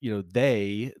the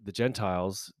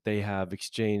Gentiles, they have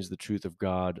exchanged the truth of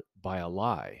God by a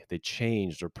lie. They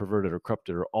changed or perverted or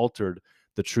corrupted or altered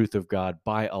the truth of God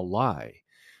by a lie.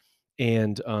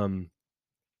 And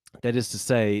that is to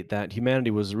say that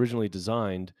humanity was originally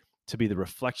designed to be the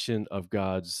reflection of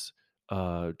God's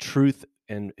truth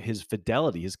and his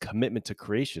fidelity, his commitment to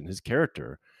creation, his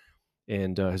character,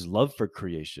 and his love for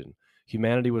creation.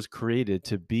 Humanity was created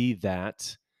to be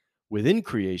that within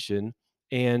creation,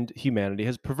 and humanity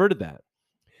has perverted that.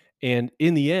 And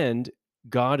in the end,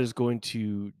 God is going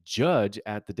to judge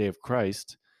at the day of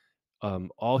Christ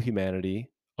all humanity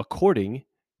according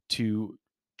to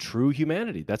true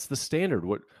humanity. That's the standard.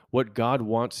 What God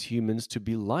wants humans to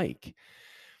be like,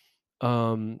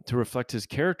 to reflect His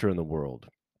character in the world.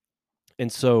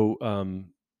 And so,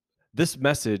 this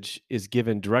message is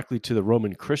given directly to the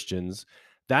Roman Christians.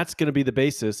 That's going to be the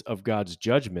basis of God's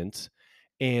judgment.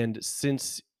 And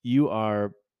since you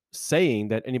are saying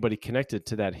that anybody connected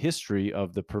to that history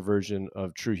of the perversion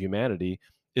of true humanity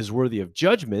is worthy of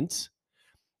judgment,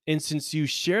 and since you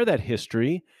share that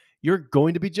history, you're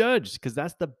going to be judged because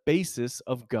that's the basis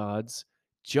of God's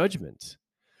judgment.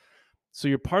 So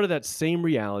you're part of that same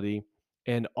reality.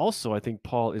 And also, I think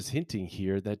Paul is hinting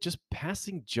here that just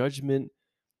passing judgment,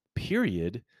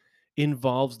 period,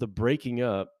 involves the breaking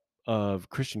up of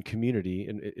Christian community,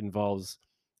 and it involves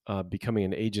becoming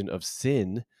an agent of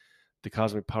sin, the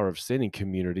cosmic power of sin in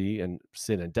community and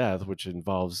sin and death, which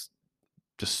involves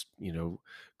just,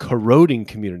 corroding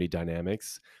community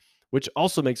dynamics, which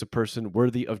also makes a person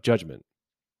worthy of judgment.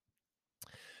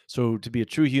 So to be a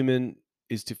true human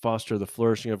is to foster the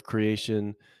flourishing of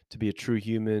creation. To be a true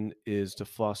human is to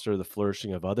foster the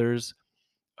flourishing of others,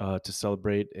 to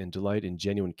celebrate and delight in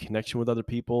genuine connection with other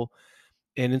people.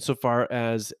 And insofar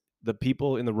as the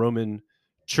people in the Roman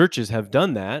churches have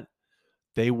done that,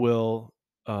 they will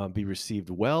be received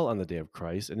well on the day of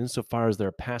Christ. And insofar as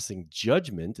they're passing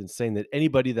judgment and saying that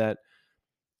anybody that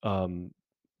um,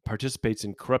 participates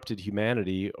in corrupted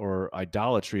humanity or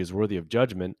idolatry is worthy of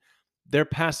judgment, they're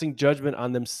passing judgment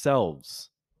on themselves.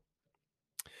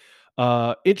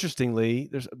 Interestingly,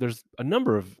 there's a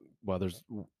number of there's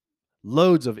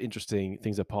loads of interesting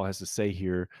things that Paul has to say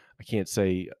here. I can't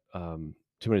say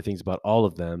too many things about all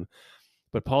of them,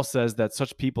 but Paul says that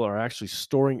such people are actually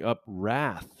storing up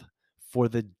wrath for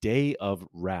the day of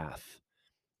wrath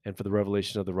and for the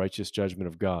revelation of the righteous judgment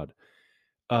of God.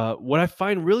 What I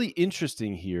find really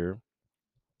interesting here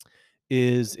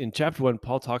is in chapter 1,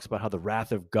 Paul talks about how the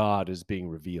wrath of God is being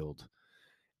revealed.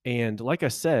 And like I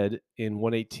said, in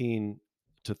 118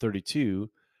 to 32,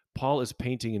 Paul is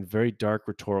painting in very dark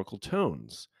rhetorical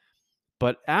tones.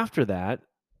 But after that,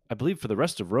 I believe for the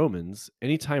rest of Romans,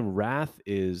 anytime wrath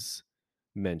is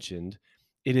mentioned,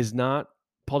 it is not,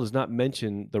 Paul does not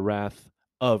mention the wrath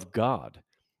of God.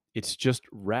 It's just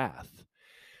wrath.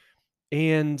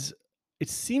 And it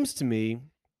seems to me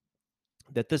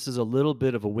that this is a little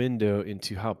bit of a window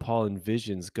into how Paul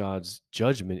envisions God's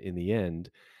judgment in the end,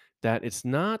 that it's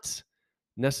not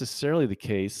necessarily the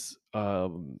case.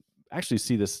 Actually,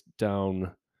 see this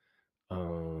down.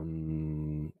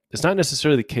 It's not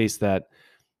necessarily the case that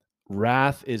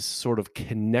wrath is sort of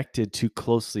connected too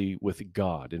closely with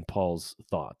God in Paul's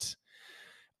thoughts.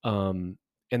 And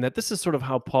that this is sort of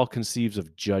how Paul conceives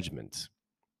of judgment.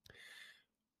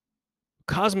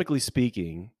 Cosmically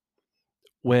speaking,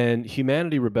 when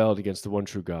humanity rebelled against the one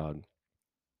true God,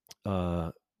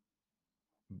 uh,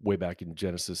 way back in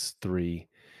Genesis 3,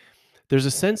 there's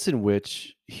a sense in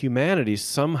which humanity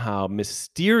somehow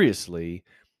mysteriously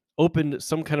opened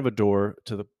some kind of a door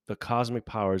to the cosmic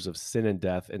powers of sin and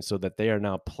death, and so that they are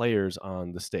now players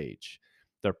on the stage.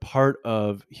 They're part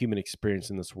of human experience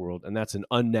in this world, and that's an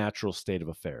unnatural state of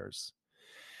affairs.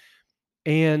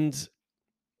 And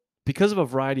because of a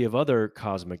variety of other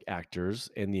cosmic actors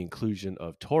and the inclusion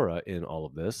of Torah in all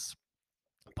of this,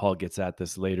 Paul gets at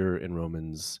this later in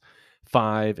Romans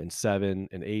 5 and 7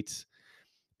 and 8.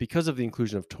 Because of the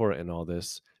inclusion of Torah in all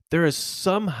this, there is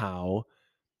somehow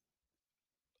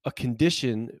a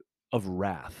condition of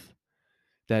wrath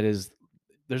that is,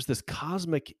 there's this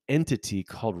cosmic entity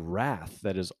called wrath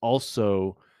that is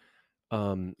also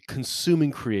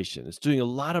consuming creation. It's doing a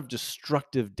lot of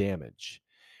destructive damage.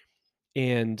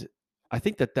 And I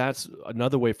think that that's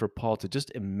another way for Paul to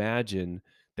just imagine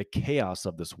the chaos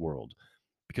of this world,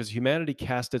 because humanity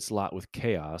cast its lot with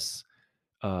chaos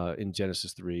in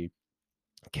Genesis 3.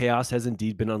 Chaos has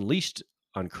indeed been unleashed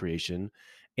on creation.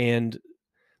 And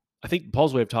I think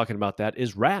Paul's way of talking about that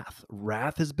is wrath.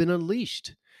 Wrath has been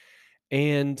unleashed.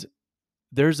 And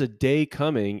there's a day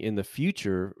coming in the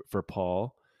future for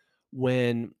Paul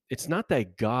when it's not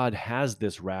that God has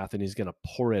this wrath and he's going to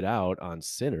pour it out on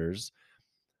sinners.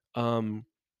 Um,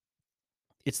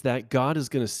 it's that God is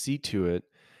going to see to it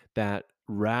that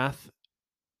wrath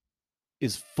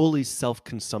is fully self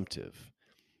consumptive,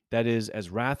 That is, as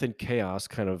wrath and chaos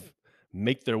kind of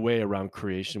make their way around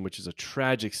creation, which is a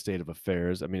tragic state of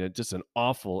affairs. I mean, it's just an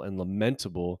awful and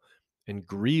lamentable and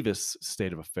grievous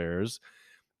state of affairs,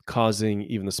 causing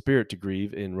even the spirit to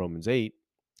grieve in Romans 8.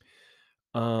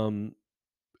 Um,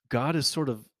 God is sort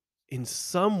of, in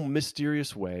some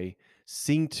mysterious way,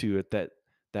 seeing to it that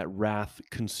that wrath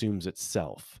consumes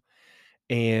itself.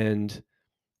 And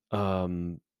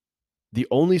um, the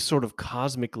only sort of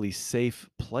cosmically safe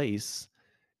place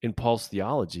in Paul's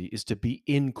theology is to be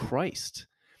in Christ,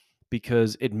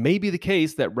 because it may be the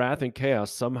case that wrath and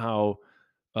chaos somehow,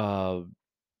 uh,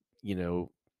 you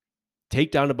know,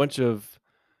 take down a bunch of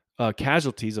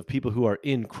casualties of people who are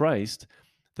in Christ.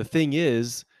 The thing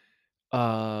is,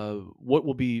 what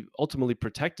will be ultimately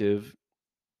protective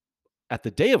at the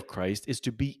day of Christ is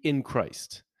to be in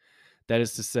Christ. That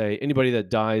is to say, anybody that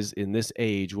dies in this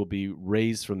age will be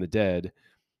raised from the dead.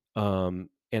 And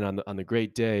on the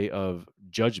great day of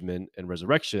judgment and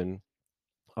resurrection,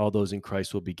 all those in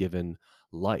Christ will be given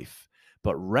life.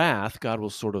 But wrath, God will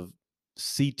sort of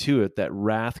see to it that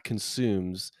wrath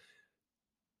consumes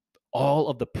all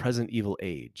of the present evil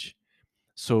age.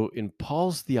 So in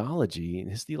Paul's theology, in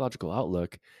his theological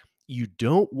outlook, you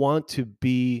don't want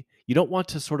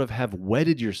to sort of have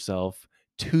wedded yourself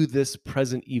to this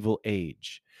present evil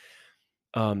age,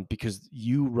 because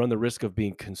you run the risk of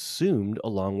being consumed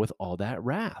along with all that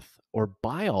wrath or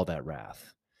by all that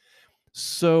wrath.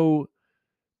 So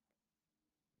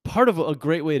part of a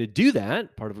great way to do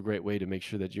that, part of a great way to make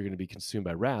sure that you're going to be consumed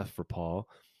by wrath for Paul,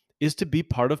 is to be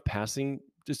part of passing,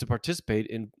 is to participate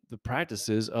in the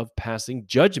practices of passing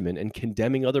judgment and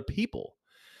condemning other people.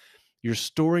 You're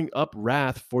storing up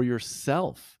wrath for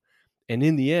yourself. And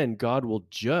in the end, God will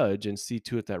judge and see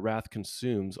to it that wrath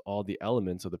consumes all the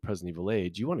elements of the present evil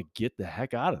age. You want to get the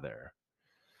heck out of there.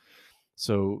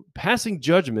 So passing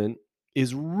judgment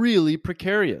is really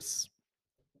precarious.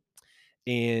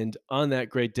 And on that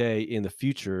great day in the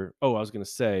future, I was going to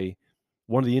say,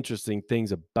 one of the interesting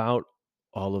things about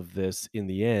all of this in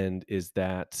the end is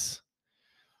that,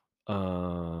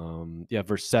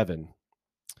 verse 7,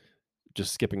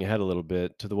 just skipping ahead a little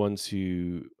bit, to the ones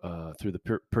who, through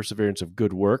the perseverance of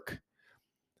good work,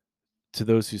 to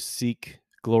those who seek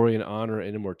glory and honor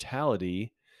and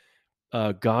immortality,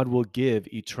 God will give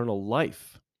eternal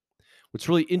life. What's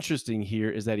really interesting here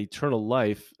is that eternal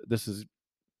life, this is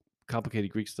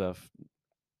complicated Greek stuff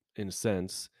in a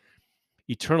sense.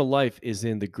 Eternal life is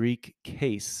in the Greek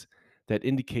case that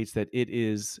indicates that it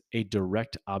is a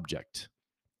direct object.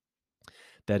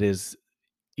 That is,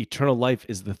 eternal life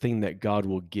is the thing that God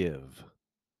will give.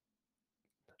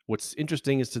 What's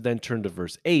interesting is to then turn to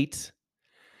verse 8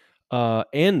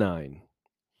 and 9.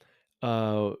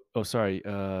 Verse 8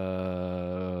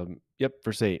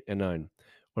 and 9.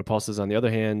 When Paul says, on the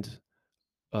other hand,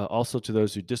 also to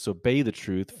those who disobey the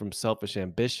truth from selfish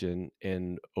ambition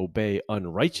and obey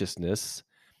unrighteousness,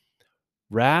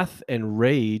 wrath and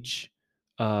rage,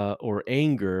 or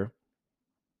anger,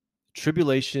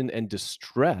 tribulation and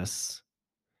distress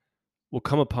will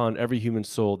come upon every human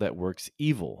soul that works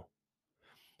evil.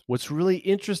 What's really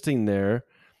interesting there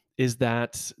is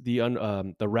that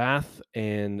the wrath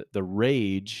and the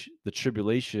rage, the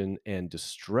tribulation and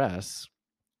distress,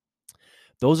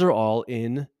 those are all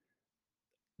in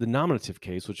the nominative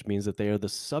case, which means that they are the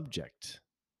subject.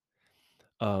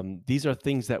 These are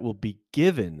things that will be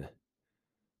given,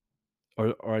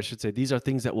 or I should say, these are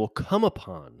things that will come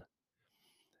upon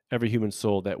every human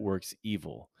soul that works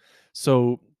evil.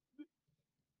 So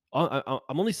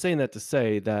I'm only saying that to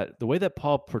say that the way that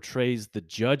Paul portrays the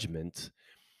judgment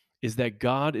is that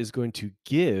God is going to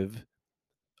give,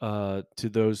 to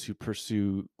those who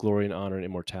pursue glory and honor and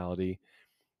immortality.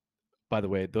 By the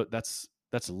way, that's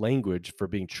language for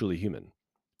being truly human.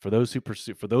 For those who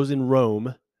pursue, for those in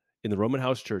Rome, in the Roman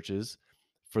house churches,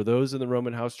 for those in the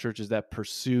Roman house churches that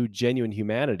pursue genuine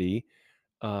humanity,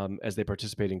 as they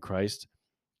participate in Christ,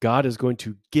 God is going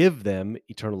to give them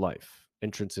eternal life,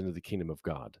 entrance into the kingdom of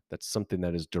God. That's something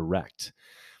that is direct.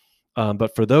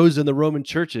 But for those in the Roman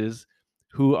churches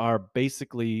who are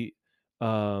basically,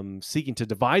 seeking to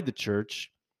divide the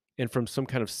church, and from some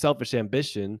kind of selfish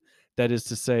ambition, that is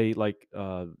to say, like,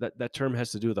 that term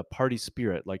has to do with a party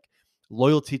spirit, like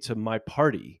loyalty to my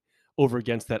party over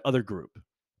against that other group,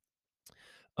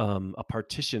 a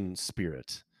partition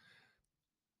spirit.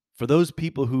 For those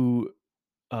people who,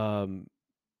 um,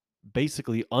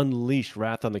 basically unleash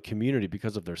wrath on the community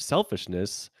because of their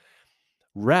selfishness,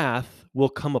 wrath will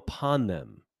come upon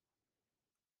them.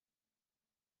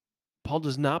 Paul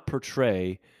does not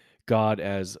portray God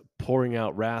as pouring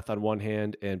out wrath on one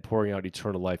hand and pouring out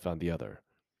eternal life on the other.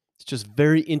 It's just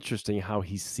very interesting how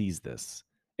he sees this.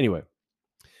 Anyway,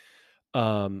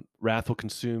 Wrath will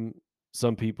consume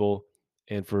some people,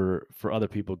 and for other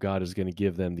people, God is going to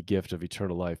give them the gift of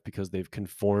eternal life because they've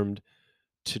conformed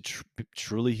to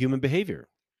truly human behavior.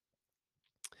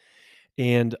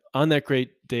 And on that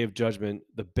great day of judgment,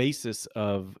 the basis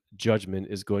of judgment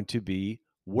is going to be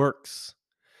works.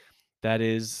 That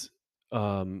is,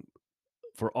 um,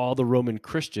 for all the Roman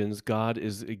Christians, Paul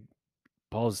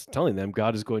is telling them,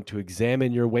 God is going to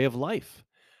examine your way of life.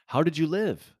 How did you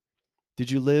live?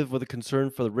 Did you live with a concern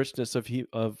for the richness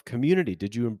of community?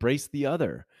 Did you embrace the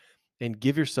other and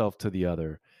give yourself to the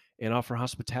other and offer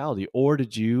hospitality, or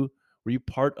were you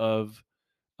part of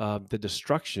the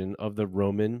destruction of the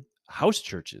Roman house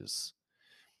churches?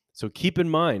 So keep in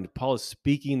mind, Paul is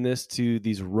speaking this to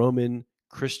these Roman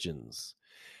Christians.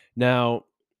 Now,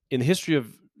 in the history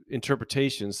of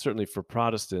interpretations, certainly for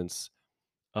Protestants,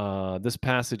 this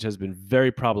passage has been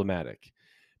very problematic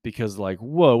because, like,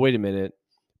 whoa, wait a minute.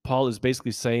 Paul is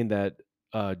basically saying that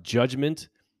judgment,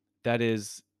 that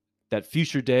is, that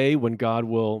future day when God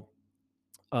will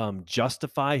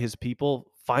justify his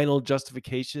people, final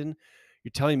justification.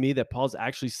 You're telling me that Paul's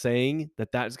actually saying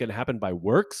that that is going to happen by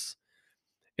works?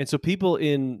 And so people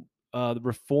in the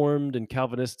Reformed and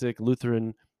Calvinistic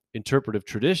Lutheran interpretive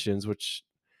traditions, which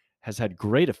has had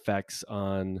great effects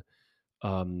on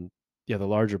the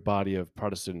larger body of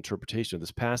Protestant interpretation of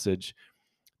this passage,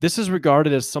 this is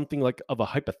regarded as something like of a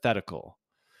hypothetical.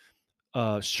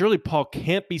 Surely Paul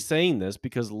can't be saying this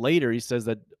because later he says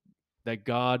that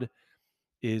God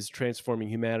is transforming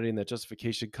humanity and that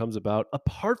justification comes about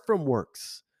apart from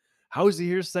works. How is he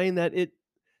here saying that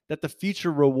the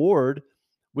future reward,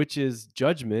 which is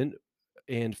judgment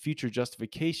and future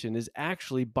justification, is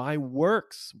actually by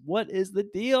works? What is the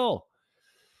deal?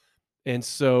 And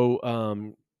so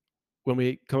when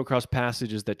we come across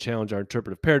passages that challenge our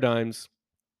interpretive paradigms,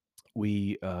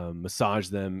 we massage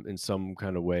them in some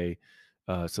kind of way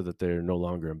so that they're no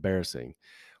longer embarrassing.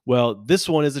 Well, this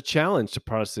one is a challenge to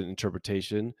Protestant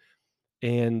interpretation.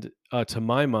 And to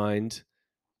my mind,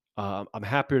 I'm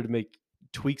happier to make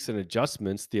tweaks and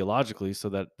adjustments theologically so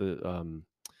that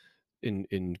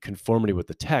in conformity with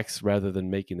the text rather than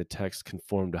making the text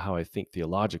conform to how I think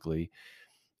theologically.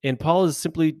 And Paul is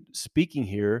simply speaking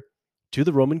here to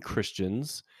the Roman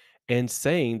Christians and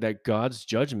saying that God's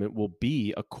judgment will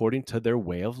be according to their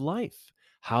way of life,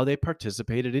 how they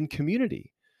participated in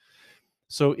community.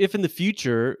 So if in the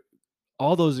future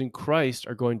all those in Christ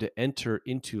are going to enter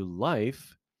into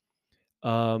life,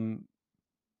 um,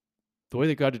 the way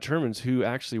that God determines who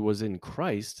actually was in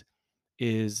Christ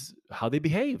is how they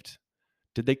behaved.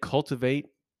 Did they cultivate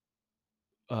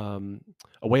um,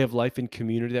 a way of life in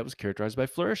community that was characterized by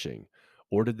flourishing?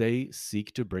 Or did they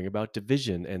seek to bring about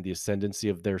division and the ascendancy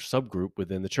of their subgroup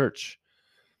within the church?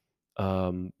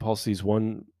 Paul sees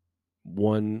one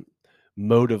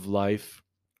mode of life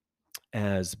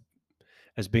as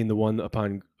being the one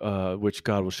upon which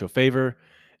God will show favor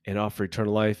and offer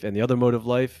eternal life, and the other mode of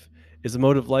life is a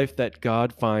mode of life that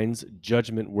God finds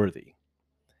judgment worthy.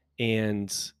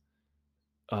 And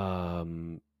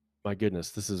um, my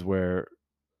goodness, this is where,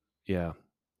 yeah,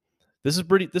 this is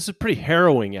pretty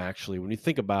harrowing actually when you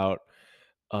think about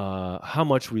how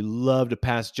much we love to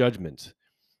pass judgment,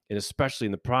 and especially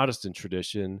in the Protestant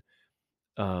tradition.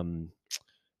 Um,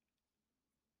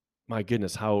 my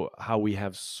goodness, how we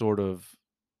have sort of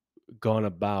gone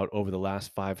about over the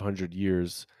last 500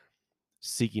 years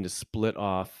seeking to split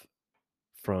off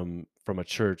from a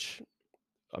church.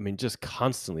 I mean, just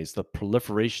constantly, it's the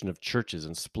proliferation of churches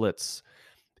and splits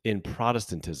in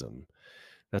Protestantism.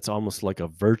 That's almost like a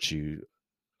virtue,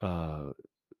 uh,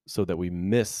 so that we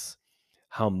miss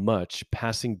how much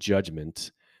passing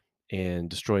judgment and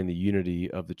destroying the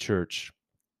unity of the church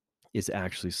is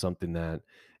actually something that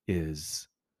is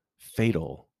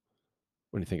fatal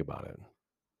when you think about it.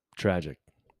 Tragic.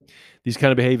 These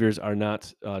kind of behaviors are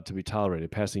not to be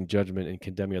tolerated. Passing judgment and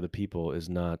condemning other people is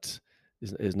not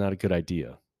a good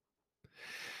idea.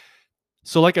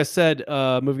 So, like I said,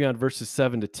 moving on, verses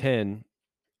 7 to 10,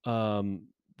 um,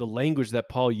 the language that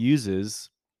Paul uses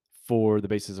for the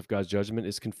basis of God's judgment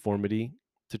is conformity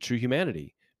to true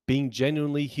humanity, being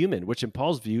genuinely human, which in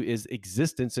Paul's view is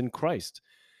existence in Christ.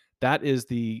 That is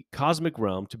the cosmic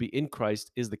realm. To be in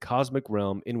Christ is the cosmic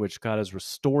realm in which God is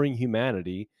restoring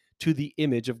humanity to the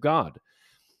image of God,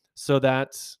 so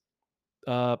that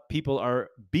people are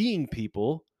being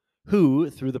people who,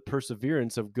 through the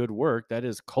perseverance of good work, that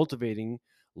is cultivating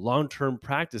long term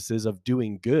practices of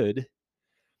doing good,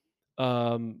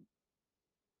 um,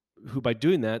 who by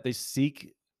doing that, they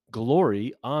seek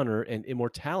glory, honor, and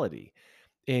immortality.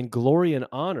 And glory and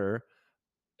honor,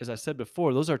 as I said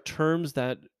before, those are terms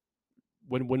that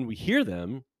when we hear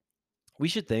them, we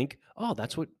should think, oh,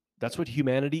 that's what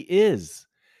humanity is.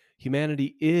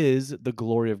 Humanity is the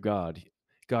glory of God.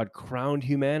 God crowned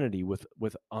humanity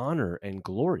with honor and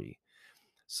glory.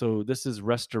 So this is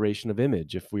restoration of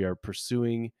image. If we are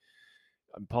pursuing,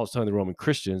 Paul's telling the Roman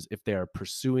Christians, if they are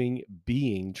pursuing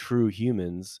being true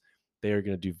humans, they are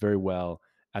going to do very well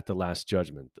at the last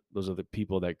judgment. Those are the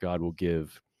people that God will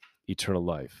give eternal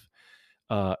life.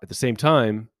 At the same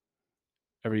time,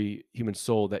 every human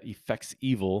soul that effects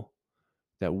evil,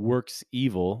 that works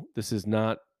evil, this is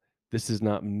not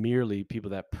merely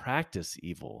people that practice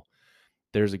evil.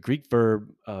 There's a Greek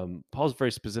verb. Paul's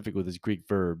very specific with his Greek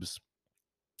verbs,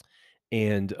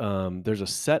 and there's a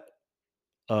set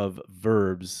of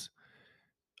verbs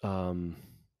um,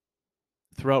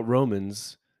 throughout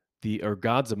Romans, the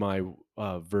ergazomai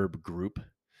verb group,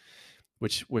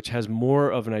 which has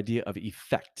more of an idea of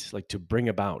effect, like to bring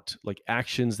about, like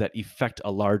actions that effect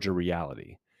a larger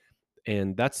reality.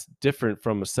 And that's different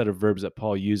from a set of verbs that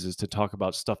Paul uses to talk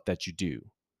about stuff that you do.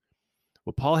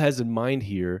 What Paul has in mind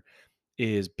here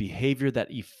is behavior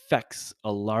that effects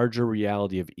a larger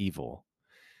reality of evil.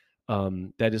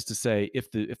 That is to say, if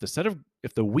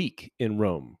the weak in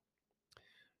Rome,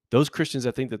 those Christians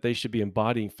that think that they should be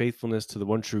embodying faithfulness to the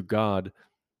one true God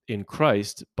in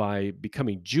Christ by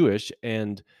becoming Jewish,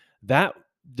 and that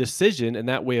decision and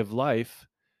that way of life,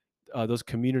 those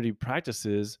community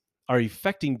practices are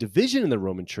effecting division in the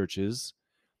Roman churches,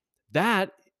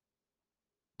 that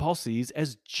Paul sees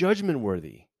as judgment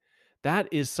worthy. That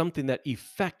is something that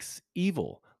effects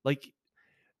evil. Like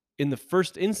in the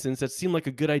first instance, that seemed like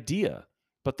a good idea,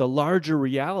 but the larger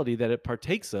reality that it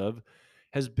partakes of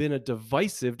has been a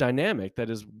divisive dynamic that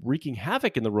is wreaking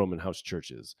havoc in the Roman house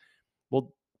churches.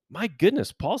 Well, my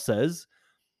goodness, Paul says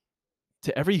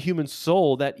to every human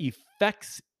soul that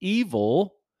effects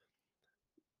evil,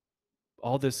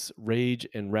 all this rage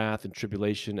and wrath and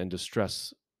tribulation and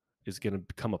distress is going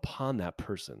to come upon that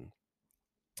person,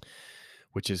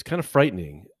 which is kind of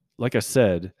frightening. Like I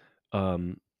said,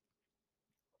 um,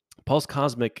 Paul's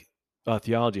cosmic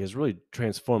theology has really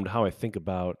transformed how I think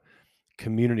about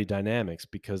community dynamics,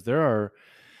 because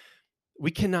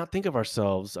we cannot think of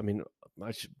ourselves. I mean,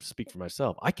 I should speak for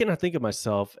myself. I cannot think of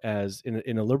myself as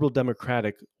in a liberal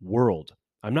democratic world.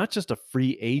 I'm not just a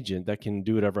free agent that can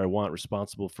do whatever I want,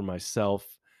 responsible for myself,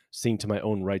 seeing to my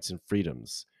own rights and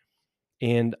freedoms.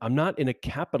 And I'm not in a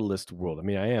capitalist world. I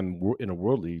mean, I am in a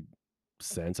worldly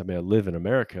sense. I mean, I live in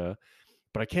America,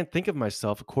 but I can't think of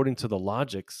myself according to the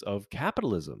logics of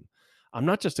capitalism. I'm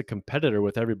not just a competitor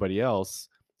with everybody else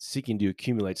seeking to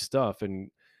accumulate stuff and,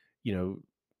 you know,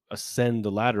 ascend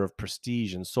the ladder of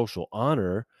prestige and social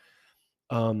honor.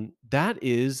 That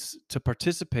is to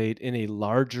participate in a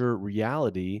larger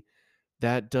reality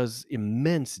that does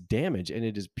immense damage, and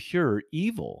it is pure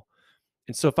evil.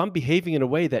 And so if I'm behaving in a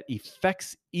way that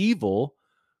effects evil,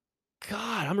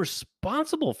 God, I'm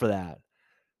responsible for that.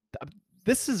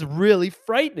 This is really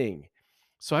frightening.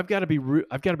 So I've got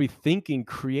to be thinking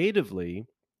creatively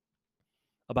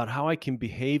about how I can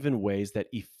behave in ways that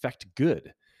effect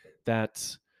good,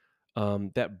 that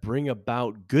that bring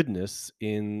about goodness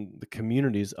in the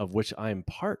communities of which I am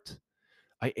part.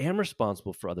 I am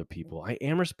responsible for other people. I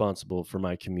am responsible for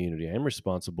my community. I am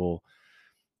responsible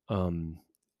um,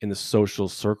 in the social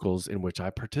circles in which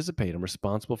I participate. I'm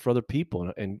responsible for other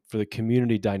people and for the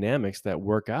community dynamics that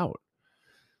work out.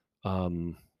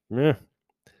 Um, eh,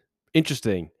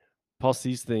 Interesting. Paul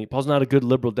sees things. Paul's not a good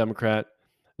liberal Democrat,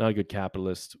 not a good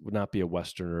capitalist, would not be a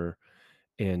Westerner,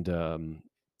 and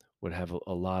would have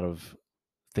a lot of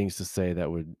things to say that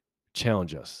would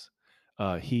challenge us.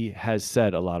 He has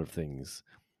said a lot of things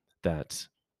that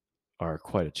are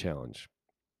quite a challenge.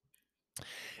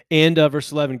 And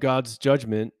verse 11, God's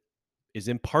judgment is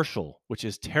impartial, which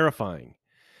is terrifying.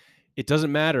 It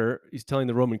doesn't matter, he's telling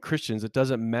the Roman Christians, it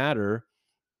doesn't matter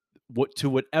to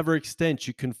whatever extent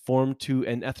you conform to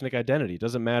an ethnic identity. It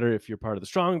doesn't matter if you're part of the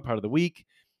strong, part of the weak,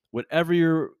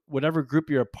 whatever group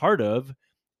you're a part of.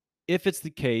 If it's the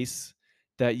case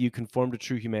that you conform to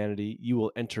true humanity, you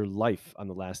will enter life on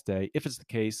the last day. If it's the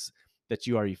case that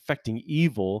you are effecting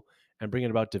evil and bringing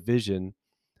about division,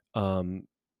 um,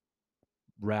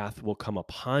 wrath will come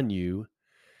upon you.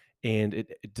 And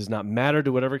it does not matter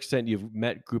to whatever extent you've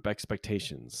met group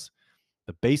expectations.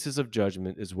 The basis of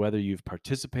judgment is whether you've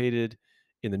participated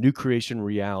in the new creation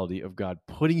reality of God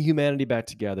putting humanity back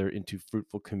together into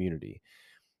fruitful community,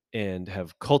 and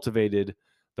have cultivated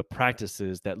the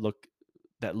practices that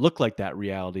look like that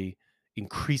reality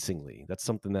increasingly. That's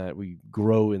something that we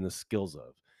grow in the skills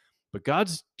of. But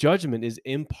God's judgment is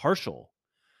impartial.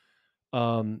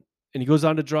 And he goes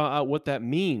on to draw out what that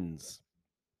means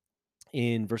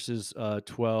in verses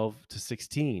 12 to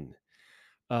 16.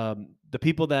 The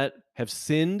people that have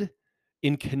sinned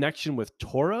in connection with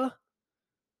Torah,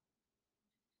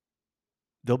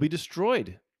 they'll be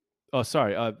destroyed. Oh,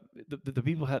 sorry. The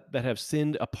people that have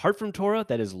sinned apart from Torah,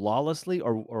 that is lawlessly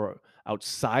or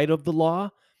outside of the law,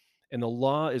 and the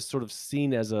law is sort of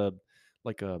seen as a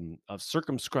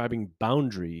circumscribing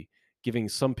boundary, giving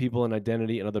some people an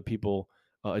identity and other people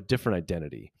a different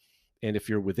identity. And if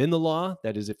you're within the law,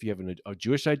 that is, if you have a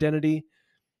Jewish identity,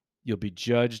 you'll be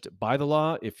judged by the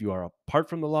law. If you are apart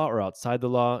from the law or outside the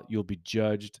law, you'll be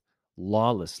judged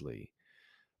lawlessly.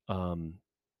 Um,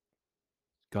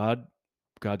 God,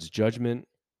 God's judgment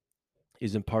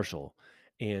is impartial,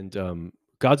 and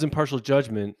God's impartial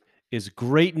judgment is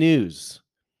great news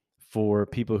for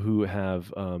people who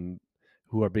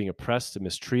are being oppressed and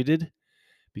mistreated,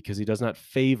 because He does not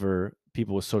favor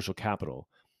people with social capital.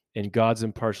 And God's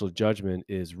impartial judgment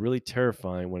is really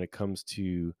terrifying when it comes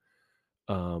to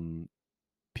um,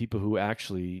 people who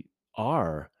actually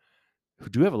are who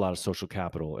do have a lot of social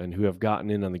capital and who have gotten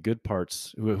in on the good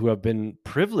parts, who have been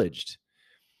privileged.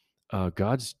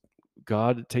 God's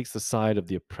God takes the side of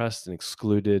the oppressed and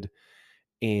excluded.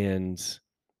 And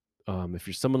if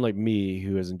you're someone like me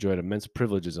who has enjoyed immense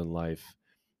privileges in life,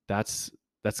 that's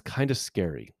that's kind of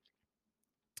scary,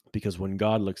 because when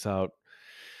God looks out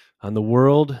on the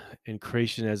world and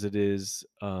creation as it is,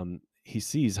 He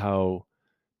sees how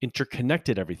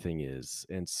interconnected everything is,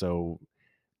 and so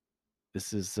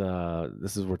this is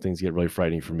where things get really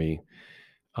frightening for me,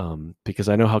 because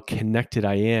I know how connected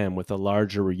I am with a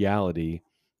larger reality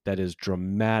that is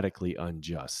dramatically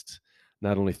unjust.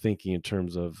 Not only thinking in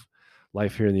terms of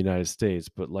life here in the United States,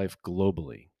 but life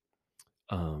globally.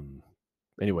 Um,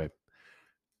 anyway,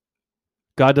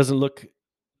 God doesn't look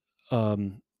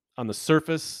um, on the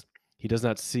surface. He does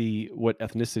not see what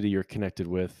ethnicity you're connected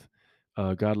with.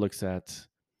 God looks at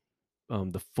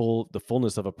the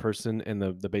fullness of a person, and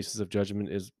the basis of judgment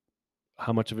is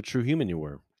how much of a true human you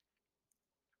were.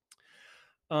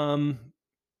 Um,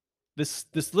 this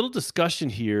little discussion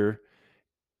here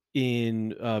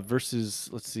in verses,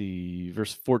 let's see,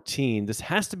 verse 14. This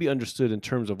has to be understood in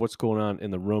terms of what's going on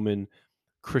in the Roman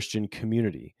Christian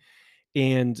community.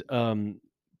 And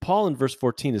Paul in verse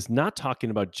 14 is not talking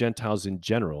about Gentiles in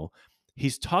general.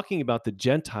 He's talking about the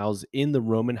Gentiles in the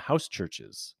Roman house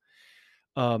churches.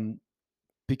 Um,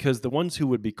 because the ones who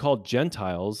would be called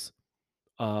Gentiles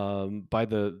by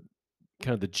the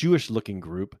kind of the Jewish looking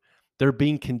group, they're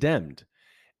being condemned.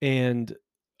 And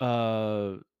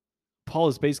uh, Paul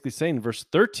is basically saying in verse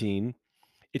 13,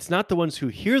 it's not the ones who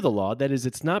hear the law. That is,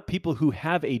 it's not people who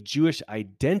have a Jewish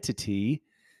identity.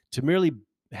 To merely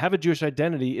have a Jewish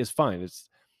identity is fine.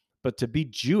 But to be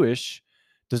Jewish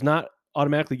does not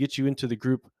automatically get you into the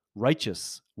group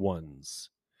righteous ones.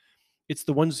 It's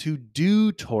the ones who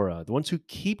do Torah, the ones who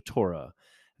keep Torah.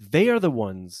 They are the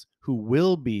ones who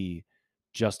will be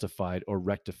justified or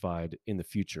rectified in the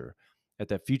future. At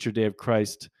that future day of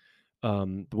Christ,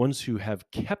 the ones who have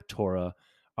kept Torah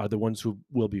are the ones who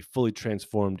will be fully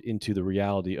transformed into the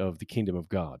reality of the kingdom of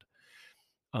God.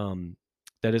 Um,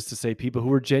 that is to say, people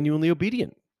who are genuinely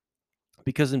obedient.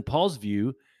 Because in Paul's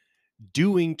view,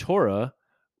 doing Torah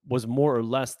was more or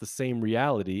less the same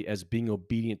reality as being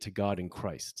obedient to God in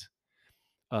Christ.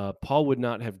 Paul would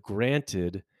not have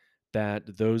granted that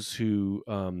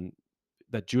that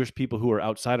Jewish people who are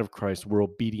outside of Christ were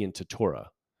obedient to Torah.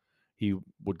 He'll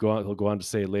go on to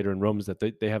say later in Romans that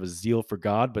they have a zeal for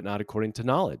God, but not according to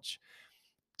knowledge.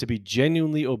 To be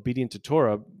genuinely obedient to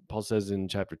Torah, Paul says in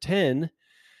chapter 10,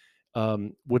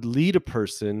 would lead a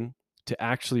person to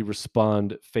actually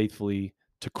respond faithfully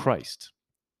to Christ.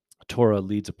 Torah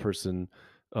leads a person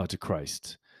to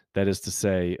Christ. That is to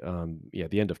say,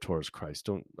 the end of Torah is Christ.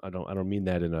 I don't mean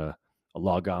that in a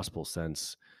law gospel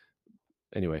sense.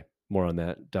 Anyway, more on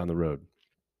that down the road.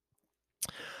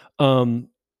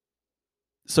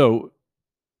 So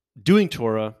doing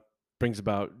Torah brings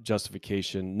about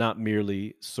justification, not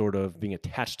merely sort of being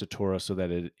attached to Torah so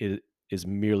that it is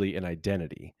merely an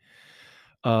identity.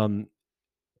 And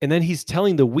then he's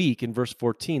telling the weak in verse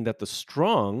 14 that the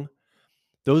strong,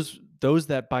 those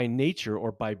that by nature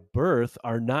or by birth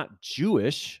are not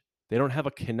Jewish, they don't have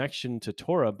a connection to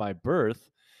Torah by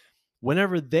birth,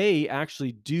 whenever they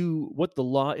actually do what the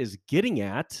law is getting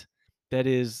at, that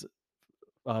is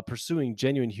pursuing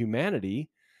genuine humanity,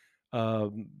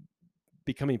 um,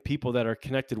 becoming people that are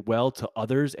connected well to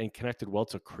others and connected well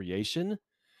to creation,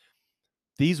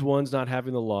 these ones not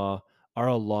having the law are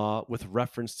a law with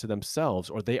reference to themselves,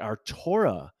 or they are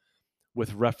Torah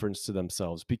with reference to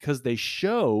themselves, because they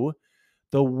show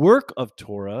the work of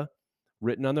Torah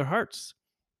written on their hearts.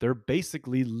 They're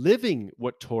basically living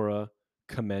what Torah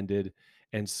commended,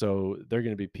 And so they're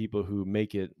going to be people who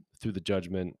make it through the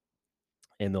judgment,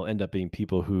 and they'll end up being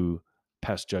people who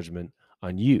pass judgment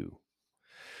on you.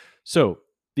 So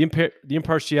the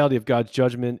impartiality of God's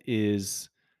judgment is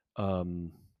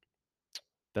um,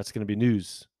 that's going to be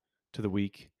news to the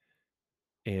weak,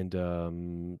 and they're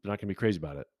not going to be crazy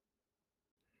about it.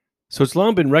 So it's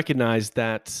long been recognized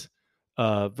that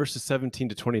verses 17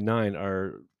 to 29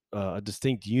 are a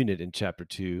distinct unit in chapter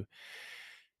 2.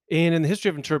 And in the history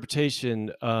of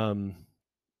interpretation,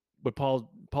 what Paul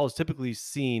is typically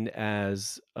seen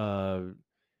as, in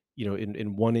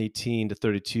 118 to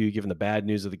 32, given the bad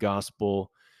news of the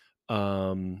gospel,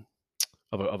 um,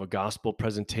 of a gospel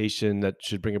presentation that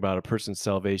should bring about a person's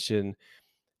salvation.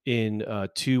 In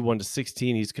 2 1 to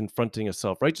 16, he's confronting a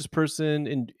self righteous person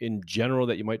in general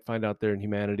that you might find out there in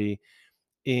humanity.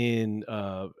 In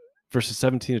verses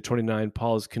 17 to 29,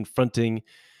 Paul is confronting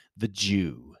the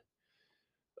Jew,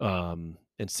 and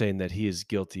saying that he is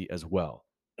guilty as well.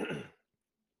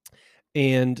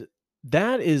 And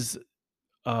that is,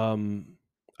 um,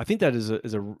 I think that is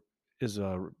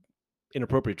a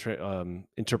inappropriate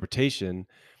interpretation,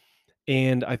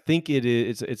 and I think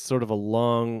it's sort of a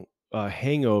long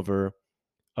hangover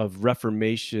of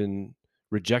Reformation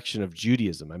rejection of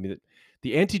Judaism. I mean,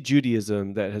 the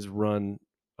anti-Judaism that has run,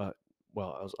 uh,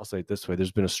 well, I'll say it this way: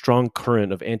 there's been a strong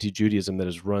current of anti-Judaism that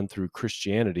has run through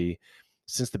Christianity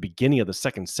since the beginning of the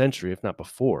second century, if not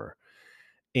before,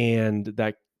 and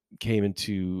that came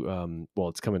into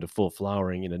it's come into full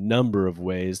flowering in a number of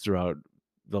ways throughout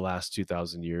the last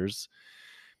 2,000 years.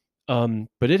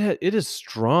 But it is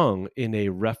strong in a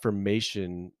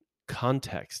Reformation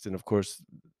context, and of course,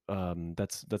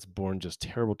 that's borne just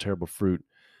terrible, terrible fruit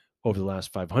over the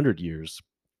last 500 years.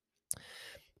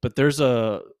 But there's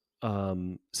a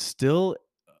still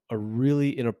a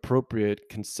really inappropriate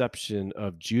conception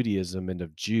of Judaism and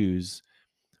of Jews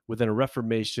within a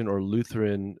Reformation or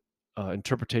Lutheran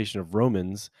interpretation of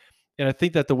Romans. And I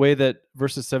think that the way that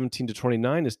verses 17 to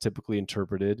 29 is typically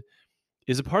interpreted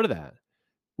is a part of that,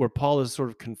 where Paul is sort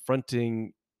of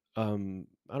confronting, I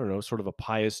don't know, sort of a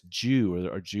pious Jew,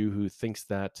 or a Jew who thinks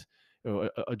that,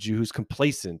 a Jew who's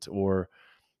complacent, or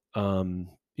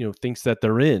thinks that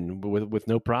they're in with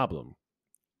no problem.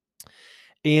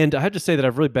 And I have to say that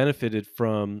I've really benefited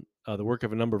from the work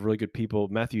of a number of really good people.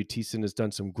 Matthew Thiessen has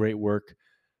done some great work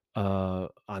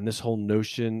on this whole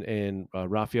notion, and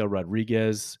Rafael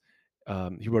Rodriguez,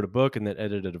 he wrote a book and then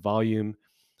edited a volume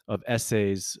of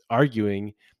essays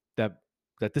arguing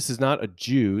that this is not a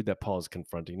Jew that Paul is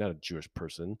confronting, not a Jewish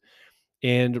person,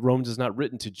 and Romans is not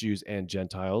written to Jews and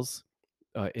Gentiles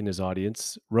in his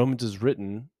audience. Romans is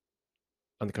written,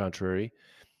 on the contrary,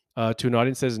 to an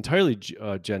audience that is entirely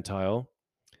Gentile,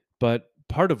 but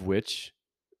part of which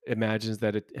imagines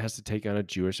that it has to take on a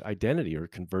Jewish identity or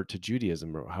convert to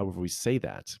Judaism, or however we say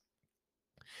that.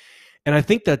 And I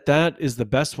think that that is the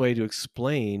best way to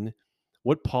explain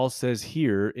what Paul says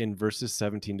here in verses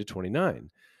 17 to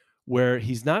 29, where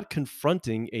he's not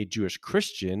confronting a Jewish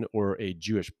Christian or a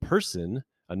Jewish person,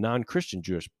 a non-Christian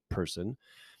Jewish person.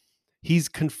 He's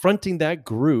confronting that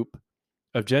group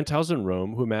of Gentiles in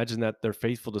Rome who imagine that their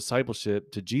faithful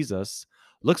discipleship to Jesus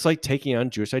looks like taking on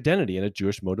Jewish identity and a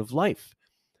Jewish mode of life.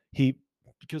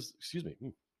 Excuse me,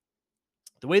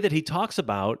 the way that he talks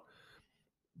about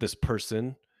this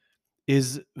person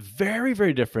is very,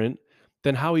 very different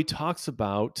than how he talks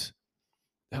about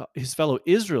his fellow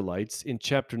Israelites in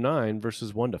chapter 9,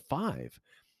 verses 1 to 5,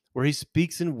 where he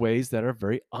speaks in ways that are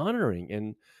very honoring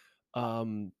and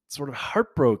sort of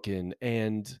heartbroken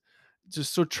and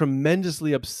just so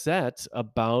tremendously upset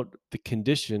about the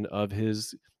condition of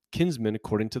his kinsmen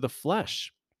according to the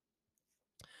flesh.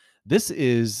 This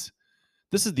is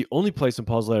the only place in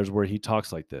Paul's letters where he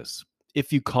talks like this.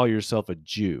 If you call yourself a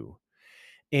Jew,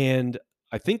 and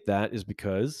I think that is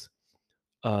because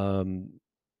um,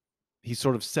 he's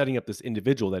sort of setting up this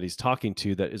individual that he's talking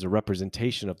to that is a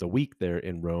representation of the weak there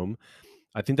in Rome.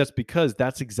 I think that's because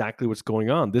that's exactly what's going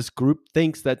on. This group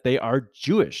thinks that they are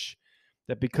Jewish,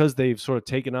 that because they've sort of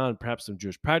taken on perhaps some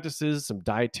Jewish practices, some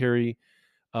dietary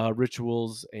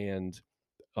rituals, and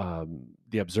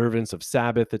the observance of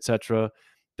Sabbath, etc.,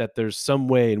 that there's some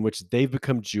way in which they've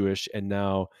become Jewish, and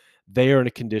now they are in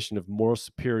a condition of moral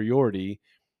superiority,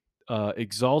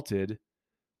 exalted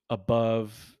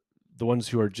above the ones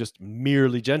who are just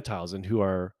merely Gentiles and who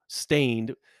are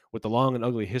stained with the long and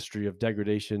ugly history of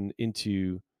degradation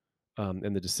into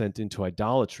and the descent into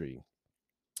idolatry.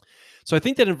 So I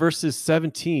think that in verses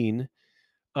 17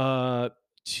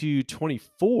 to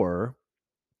 24,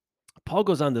 Paul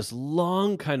goes on this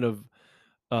long kind of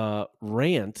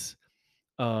rant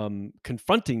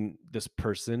confronting this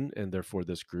person and therefore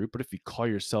this group. But if you call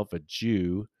yourself a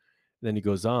Jew, then he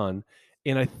goes on.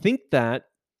 And I think that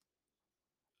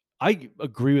I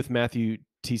agree with Matthew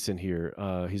Thiessen here.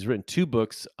 He's written two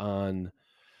books on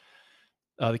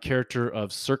the character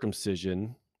of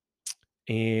circumcision,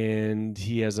 and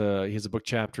he has a book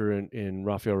chapter in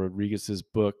Rafael Rodriguez's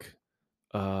book,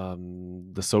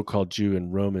 "The So-Called Jew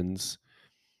in Romans."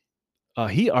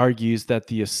 He argues that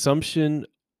the assumption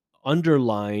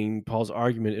underlying Paul's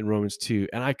argument in Romans 2,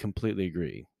 and I completely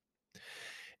agree,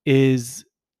 is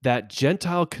that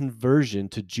Gentile conversion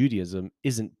to Judaism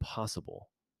isn't possible.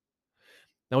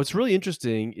 Now, what's really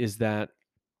interesting is that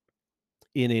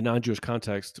in a non-Jewish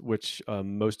context, which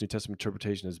most New Testament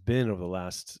interpretation has been over the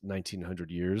last 1900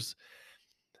 years,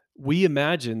 we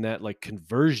imagine that like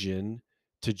conversion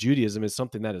to Judaism is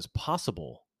something that is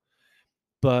possible.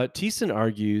 But Thiessen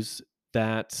argues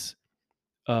that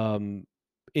um,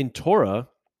 in Torah,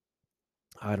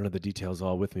 I don't know the details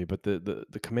all with me, but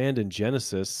the command in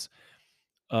Genesis,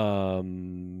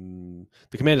 the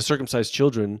command to circumcise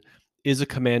children is a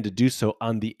command to do so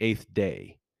on the eighth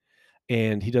day.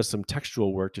 And he does some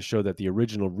textual work to show that the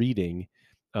original reading,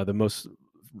 the most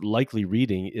likely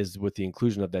reading, is with the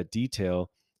inclusion of that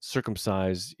detail: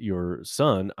 circumcise your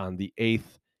son on the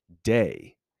eighth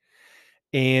day.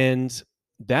 And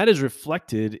that is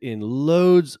reflected in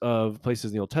loads of places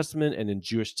in the Old Testament and in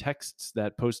Jewish texts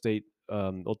that postdate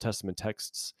Old Testament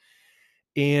texts.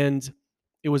 And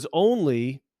it was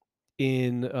only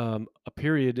in a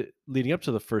period leading up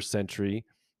to the first century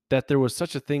that there was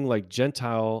such a thing like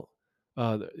Gentile,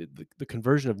 the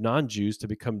conversion of non-Jews to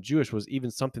become Jewish was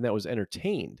even something that was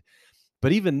entertained.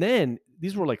 But even then,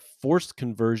 these were like forced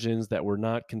conversions that were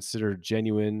not considered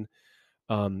genuine.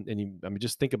 I mean,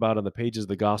 just think about on the pages of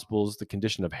the Gospels, the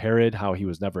condition of Herod, how he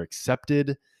was never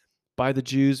accepted by the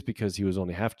Jews because he was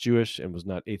only half Jewish and was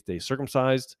not eighth day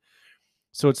circumcised.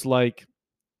 So it's like,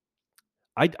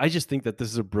 I just think that this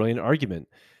is a brilliant argument.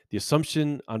 The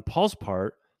assumption on Paul's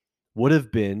part would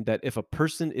have been that if a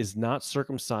person is not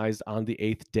circumcised on the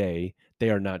eighth day, they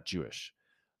are not Jewish.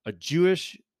 A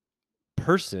Jewish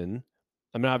person,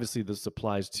 I mean, obviously this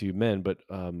applies to men, but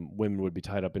women would be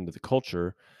tied up into the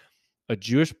culture. A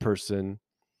Jewish person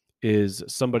is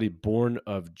somebody born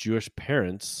of Jewish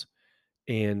parents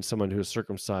and someone who is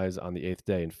circumcised on the eighth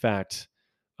day. In fact,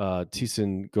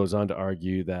 Thiessen goes on to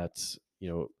argue that, you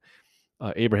know,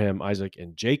 Abraham, Isaac,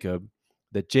 and Jacob,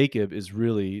 that Jacob is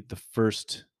really the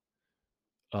first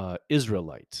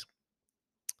Israelite,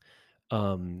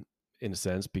 um, in a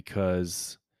sense,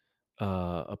 because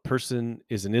a person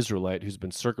is an Israelite who's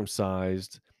been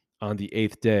circumcised on the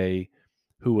eighth day,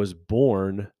 who was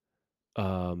born,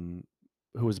 um,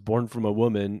 from a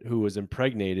woman who was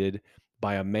impregnated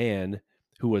by a man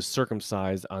who was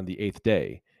circumcised on the eighth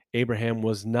day. Abraham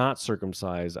was not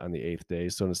circumcised on the eighth day,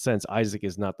 so in a sense, Isaac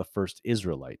is not the first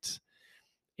Israelite.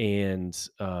 And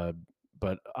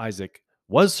but Isaac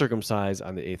was circumcised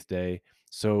on the eighth day,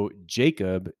 so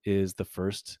Jacob is the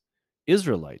first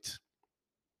Israelite.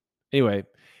 Anyway,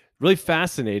 really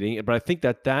fascinating, but I think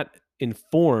that that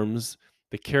informs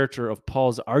the character of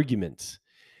Paul's argument.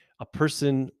 A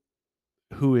person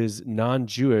who is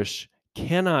non-Jewish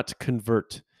cannot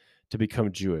convert to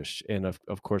become Jewish, and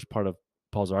of course, part of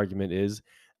Paul's argument is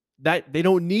that they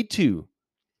don't need to,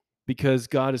 because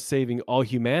God is saving all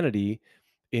humanity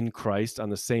in Christ on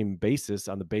the same basis,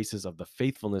 on the basis of the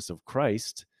faithfulness of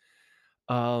Christ.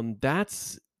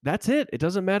 That's it. It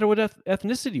doesn't matter what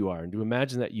ethnicity you are, and to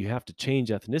imagine that you have to change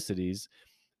ethnicities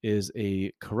is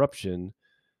a corruption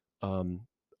um,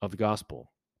 of the gospel.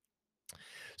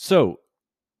 So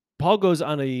Paul goes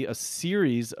on a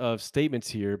series of statements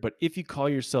here. But if you call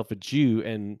yourself a Jew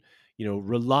and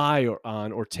rely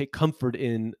on or take comfort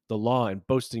in the law and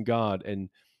boast in God, and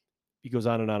he goes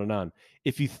on and on and on.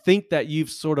 If you think that you've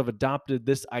sort of adopted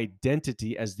this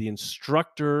identity as the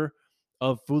instructor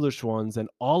of foolish ones and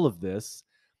all of this,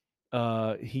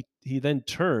 he then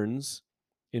turns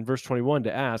in verse 21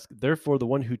 to ask, therefore, the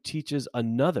one who teaches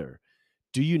another,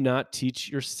 do you not teach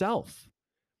yourself?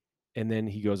 And then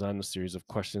he goes on a series of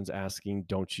questions asking,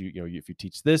 don't you, if you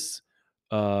teach this,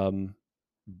 um,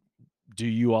 do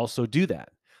you also do that?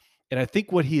 And I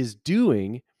think what he is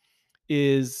doing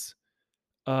is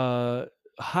uh,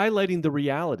 highlighting the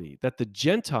reality that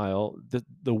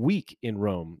the weak in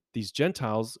Rome, these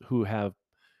Gentiles who have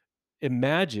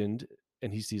imagined,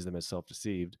 and he sees them as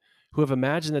self-deceived, who have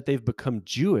imagined that they've become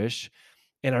Jewish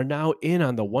and are now in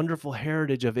on the wonderful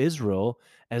heritage of Israel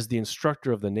as the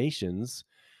instructor of the nations.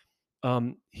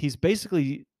 He's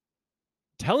basically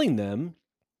telling them,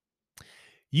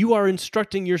 you are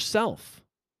instructing yourself.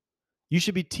 You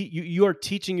should be you are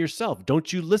teaching yourself.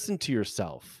 Don't you listen to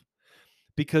yourself?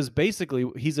 Because basically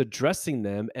he's addressing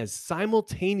them as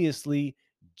simultaneously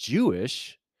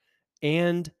Jewish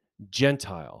and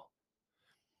Gentile.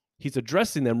 He's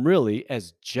addressing them really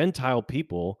as Gentile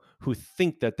people who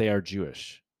think that they are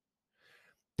Jewish.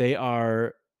 They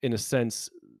are, in a sense,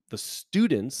 the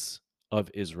students of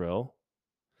Israel,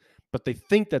 but they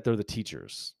think that they're the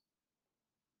teachers.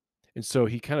 And so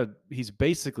he's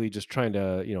basically just trying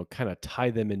to, kind of tie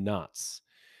them in knots.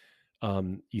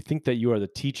 You think that you are the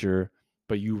teacher,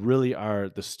 but you really are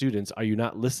the students. Are you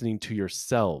not listening to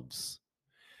yourselves?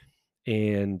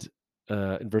 And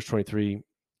in verse 23,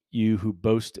 you who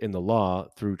boast in the law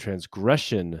through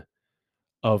transgression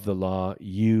of the law,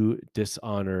 you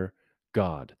dishonor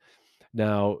God.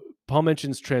 Now, Paul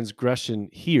mentions transgression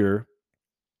here.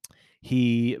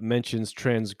 He mentions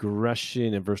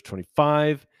transgression in verse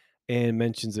 25 and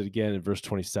mentions it again in verse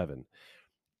 27.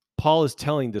 Paul is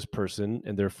telling this person,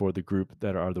 and therefore the group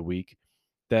that are the weak,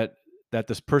 that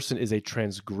this person is a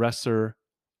transgressor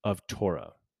of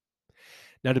Torah.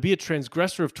 Now, to be a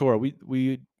transgressor of Torah,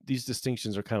 we these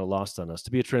distinctions are kind of lost on us.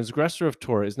 To be a transgressor of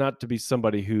Torah is not to be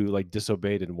somebody who like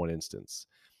disobeyed in one instance.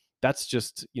 That's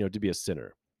just, to be a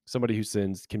sinner. Somebody who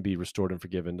sins can be restored and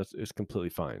forgiven. That's is completely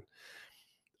fine.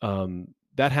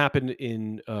 That happened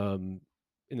in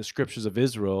the scriptures of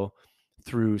Israel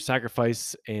through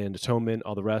sacrifice and atonement,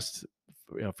 all the rest.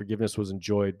 Forgiveness was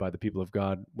enjoyed by the people of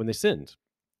God when they sinned.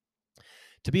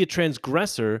 To be a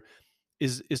transgressor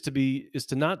is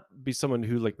to not be someone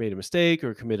who like made a mistake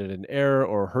or committed an error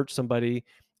or hurt somebody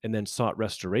and then sought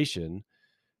restoration.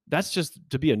 That's just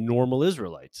to be a normal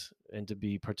Israelite and to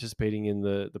be participating in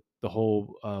the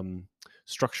whole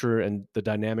structure and the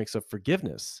dynamics of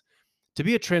forgiveness. To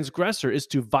be a transgressor is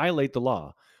to violate the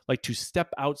law, like to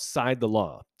step outside the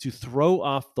law, to throw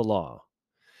off the law.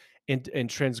 And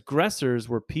transgressors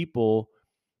were people.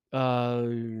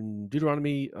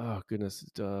 Deuteronomy. Oh goodness,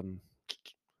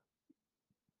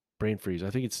 brain freeze. I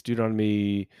think it's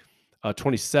Deuteronomy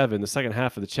 27. The second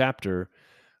half of the chapter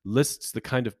lists the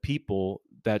kind of people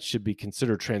that should be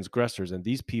considered transgressors, and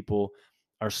these people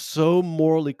are so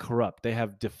morally corrupt. They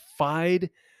have defied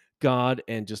God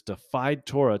and just defied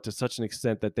Torah to such an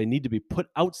extent that they need to be put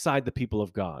outside the people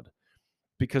of God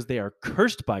because they are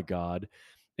cursed by God.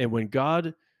 And when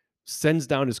God sends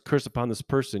down his curse upon this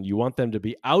person, you want them to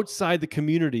be outside the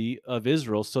community of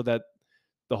Israel so that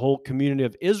the whole community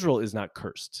of Israel is not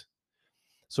cursed.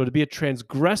 So to be a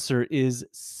transgressor is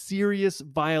serious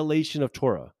violation of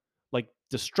Torah, like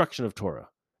destruction of Torah.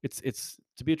 It's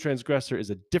to be a transgressor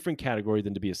is a different category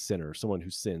than to be a sinner, someone who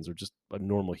sins, or just a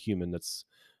normal human that's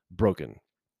broken.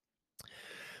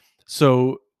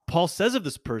 So Paul says of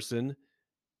this person,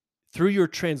 through your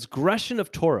transgression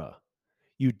of Torah,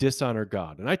 you dishonor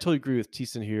God. And I totally agree with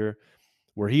Thiessen here,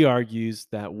 where he argues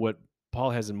that what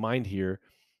Paul has in mind here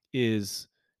is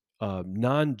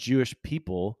non-Jewish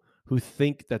people who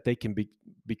think that they can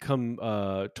become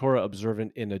Torah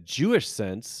observant in a Jewish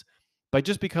sense by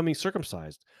just becoming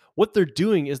circumcised. What they're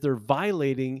doing is they're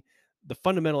violating the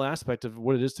fundamental aspect of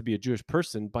what it is to be a Jewish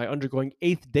person by undergoing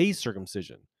 8th day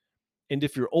circumcision. And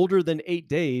if you're older than 8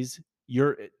 days,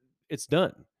 it's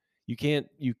done. You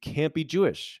can't be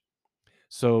Jewish.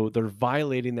 So they're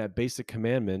violating that basic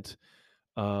commandment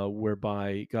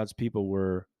whereby God's people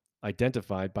were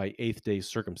identified by 8th day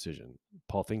circumcision.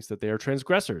 Paul thinks that they are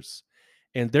transgressors,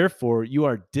 and therefore you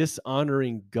are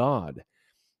dishonoring God.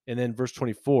 And then verse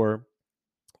 24,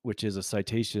 which is a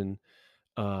citation.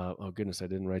 Oh goodness, I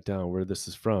didn't write down where this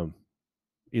is from,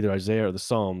 either Isaiah or the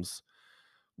Psalms,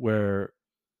 where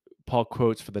Paul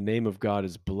quotes, "For the name of God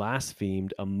is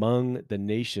blasphemed among the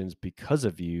nations because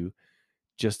of you,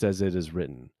 just as it is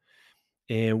written."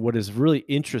 And what is really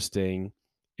interesting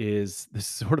is this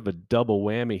is sort of a double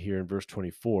whammy here in verse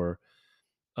 24.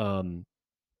 Um,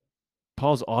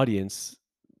 Paul's audience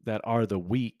that are the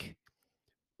weak,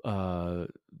 uh,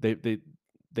 they they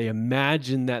they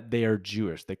imagine that they are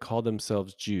Jewish. They call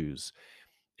themselves Jews,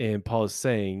 and Paul is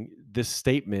saying this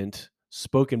statement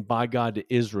spoken by God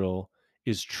to Israel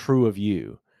is true of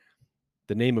you.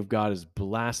 The name of God is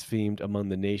blasphemed among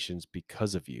the nations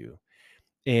because of you.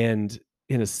 And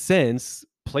in a sense,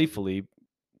 playfully,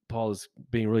 Paul is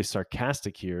being really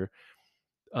sarcastic here.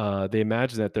 They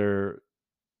imagine that they're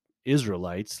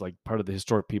Israelites, like part of the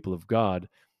historic people of God,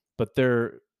 but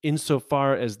they're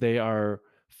insofar as they are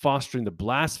fostering the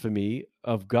blasphemy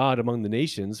of God among the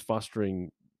nations,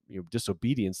 fostering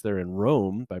disobedience there in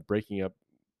Rome by breaking up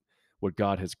what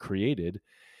God has created.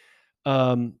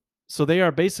 Um, so they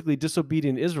are basically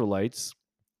disobedient Israelites,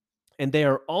 and they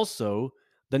are also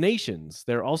the nations.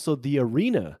 They're also the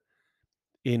arena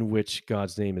in which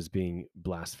God's name is being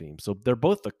blasphemed. So they're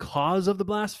both the cause of the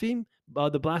blasphemy,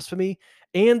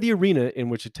 and the arena in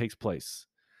which it takes place.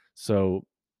 So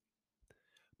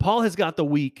Paul has got the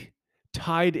weak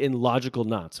tied in logical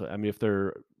knots. I mean, if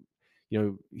they're,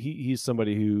 he's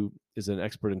somebody who is an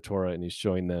expert in Torah, and he's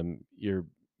showing them your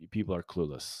people are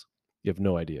clueless. You have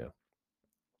no idea.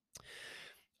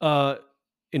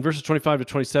 In verses 25 to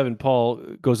 27, Paul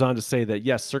goes on to say that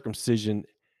yes, circumcision,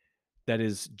 that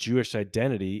is Jewish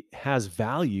identity, has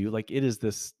value. Like it is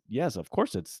this, yes, of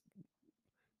course, it's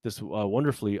this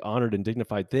wonderfully honored and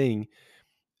dignified thing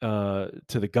to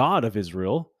the God of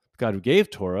Israel, God who gave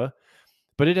Torah,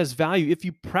 but it has value if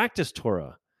you practice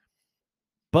Torah.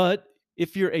 But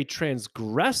if you're a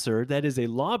transgressor, that is a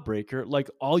lawbreaker, like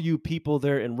all you people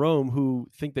there in Rome who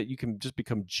think that you can just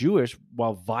become Jewish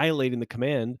while violating the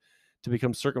command to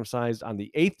become circumcised on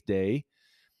the 8th day,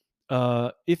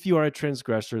 if you are a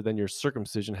transgressor, then your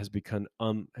circumcision has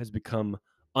become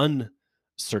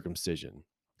uncircumcision.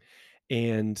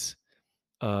 And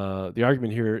the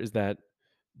argument here is that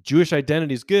Jewish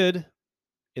identity is good,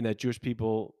 in that Jewish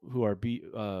people who are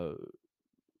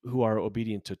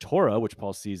obedient to Torah, which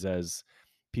Paul sees as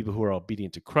people who are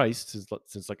obedient to Christ,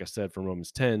 since like I said from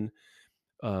Romans 10,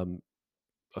 um,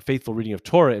 a faithful reading of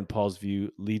Torah in Paul's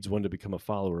view leads one to become a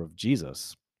follower of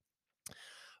Jesus.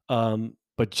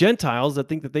 But Gentiles that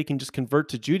think that they can just convert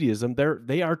to Judaism,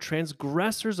 they are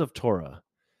transgressors of Torah,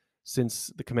 since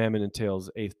the commandment entails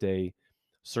 8th day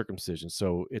circumcision.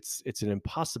 So it's an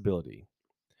impossibility.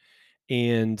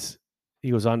 And he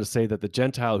goes on to say that the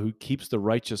Gentile who keeps the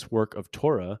righteous work of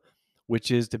Torah, which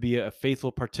is to be a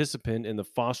faithful participant in the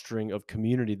fostering of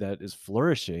community that is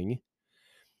flourishing,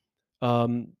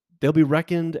 they'll be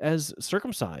reckoned as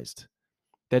circumcised.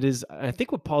 That is, I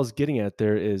think what Paul's getting at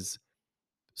there is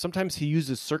sometimes he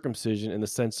uses circumcision in the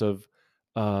sense of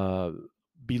uh,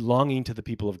 belonging to the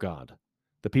people of God,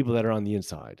 the people that are on the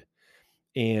inside.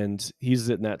 And he uses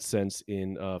it in that sense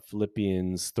in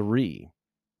Philippians 3.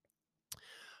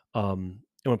 And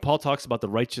when Paul talks about the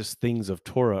righteous things of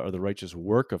Torah, or the righteous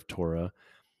work of Torah,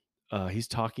 he's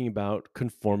talking about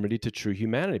conformity to true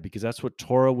humanity, because that's what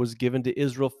Torah was given to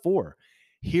Israel for.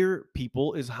 Here,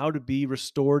 people, is how to be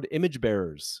restored image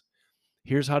bearers.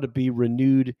 Here's how to be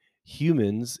renewed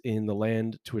humans in the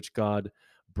land to which God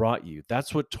brought you.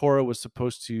 That's what Torah was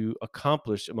supposed to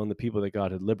accomplish among the people that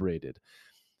God had liberated.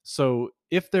 So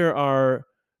if there are,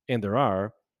 and there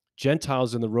are,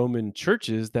 Gentiles in the Roman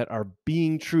churches that are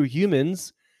being true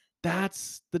humans,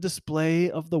 that's the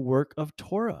display of the work of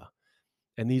Torah.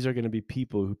 And these are going to be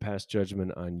people who pass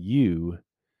judgment on you,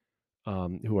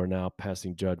 who are now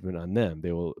passing judgment on them.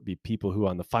 They will be people who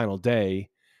on the final day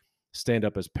stand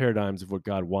up as paradigms of what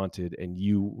God wanted, and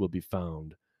you will be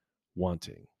found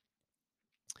wanting.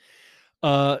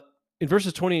 In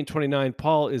verses 20 and 29,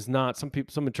 Paul is not, some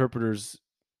interpreters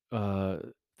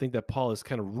think that Paul is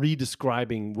kind of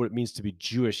redescribing what it means to be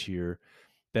Jewish here.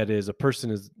 That is, a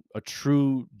person is a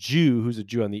true Jew who's a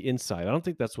Jew on the inside. I don't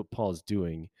think that's what Paul is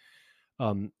doing.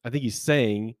 I think he's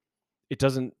saying it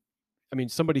doesn't, I mean,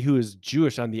 somebody who is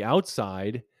Jewish on the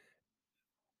outside,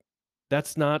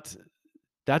 that's not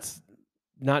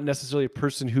necessarily a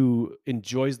person who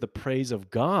enjoys the praise of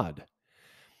God.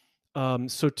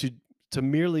 So to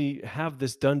merely have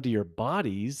this done to your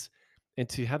bodies, and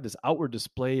to have this outward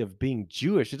display of being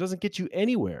Jewish, it doesn't get you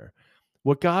anywhere.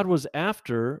 What God was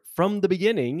after from the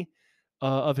beginning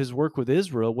of his work with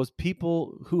Israel was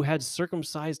people who had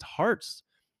circumcised hearts,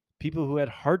 people who had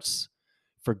hearts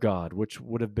for God, which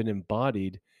would have been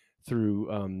embodied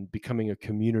through becoming a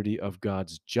community of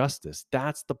God's justice.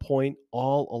 That's the point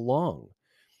all along.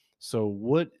 So,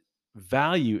 what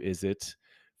value is it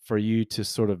for you to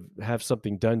sort of have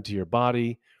something done to your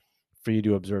body, for you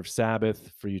to observe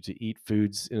Sabbath, for you to eat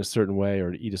foods in a certain way,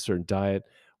 or to eat a certain diet?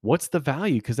 What's the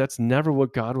value? Because that's never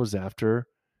what God was after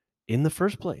in the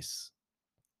first place.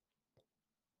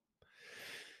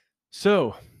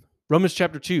 So, Romans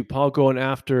chapter 2, Paul going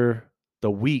after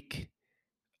the weak.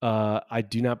 I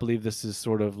do not believe this is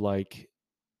sort of like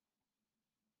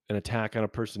an attack on a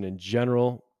person in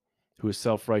general who is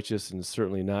self-righteous, and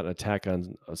certainly not an attack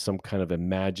on some kind of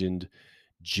imagined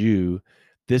Jew.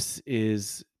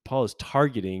 Paul is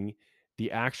targeting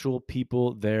the actual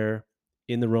people there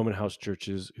in the Roman house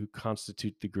churches who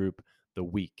constitute the group the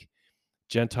weak.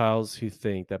 Gentiles who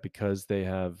think that because they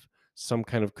have some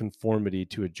kind of conformity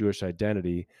to a Jewish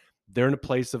identity, they're in a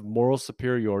place of moral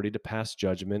superiority to pass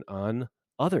judgment on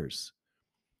others.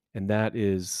 And that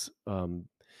is the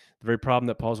very problem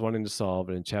that Paul's wanting to solve.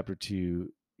 And in chapter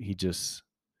 2, he just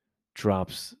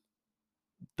drops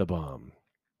the bomb.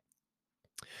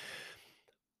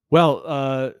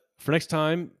 Well, for next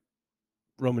time,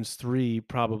 Romans 3,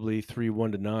 probably 3,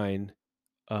 1 to 9,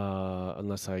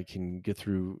 unless I can get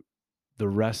through the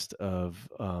rest of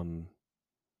 1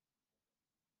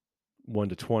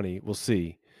 to 20. We'll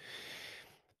see.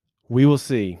 We will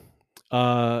see.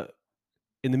 Uh,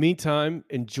 in the meantime,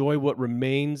 enjoy what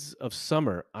remains of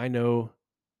summer. I know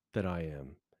that I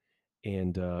am.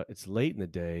 And it's late in the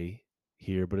day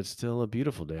here, but it's still a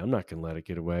beautiful day. I'm not going to let it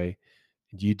get away.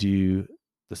 You do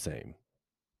the same.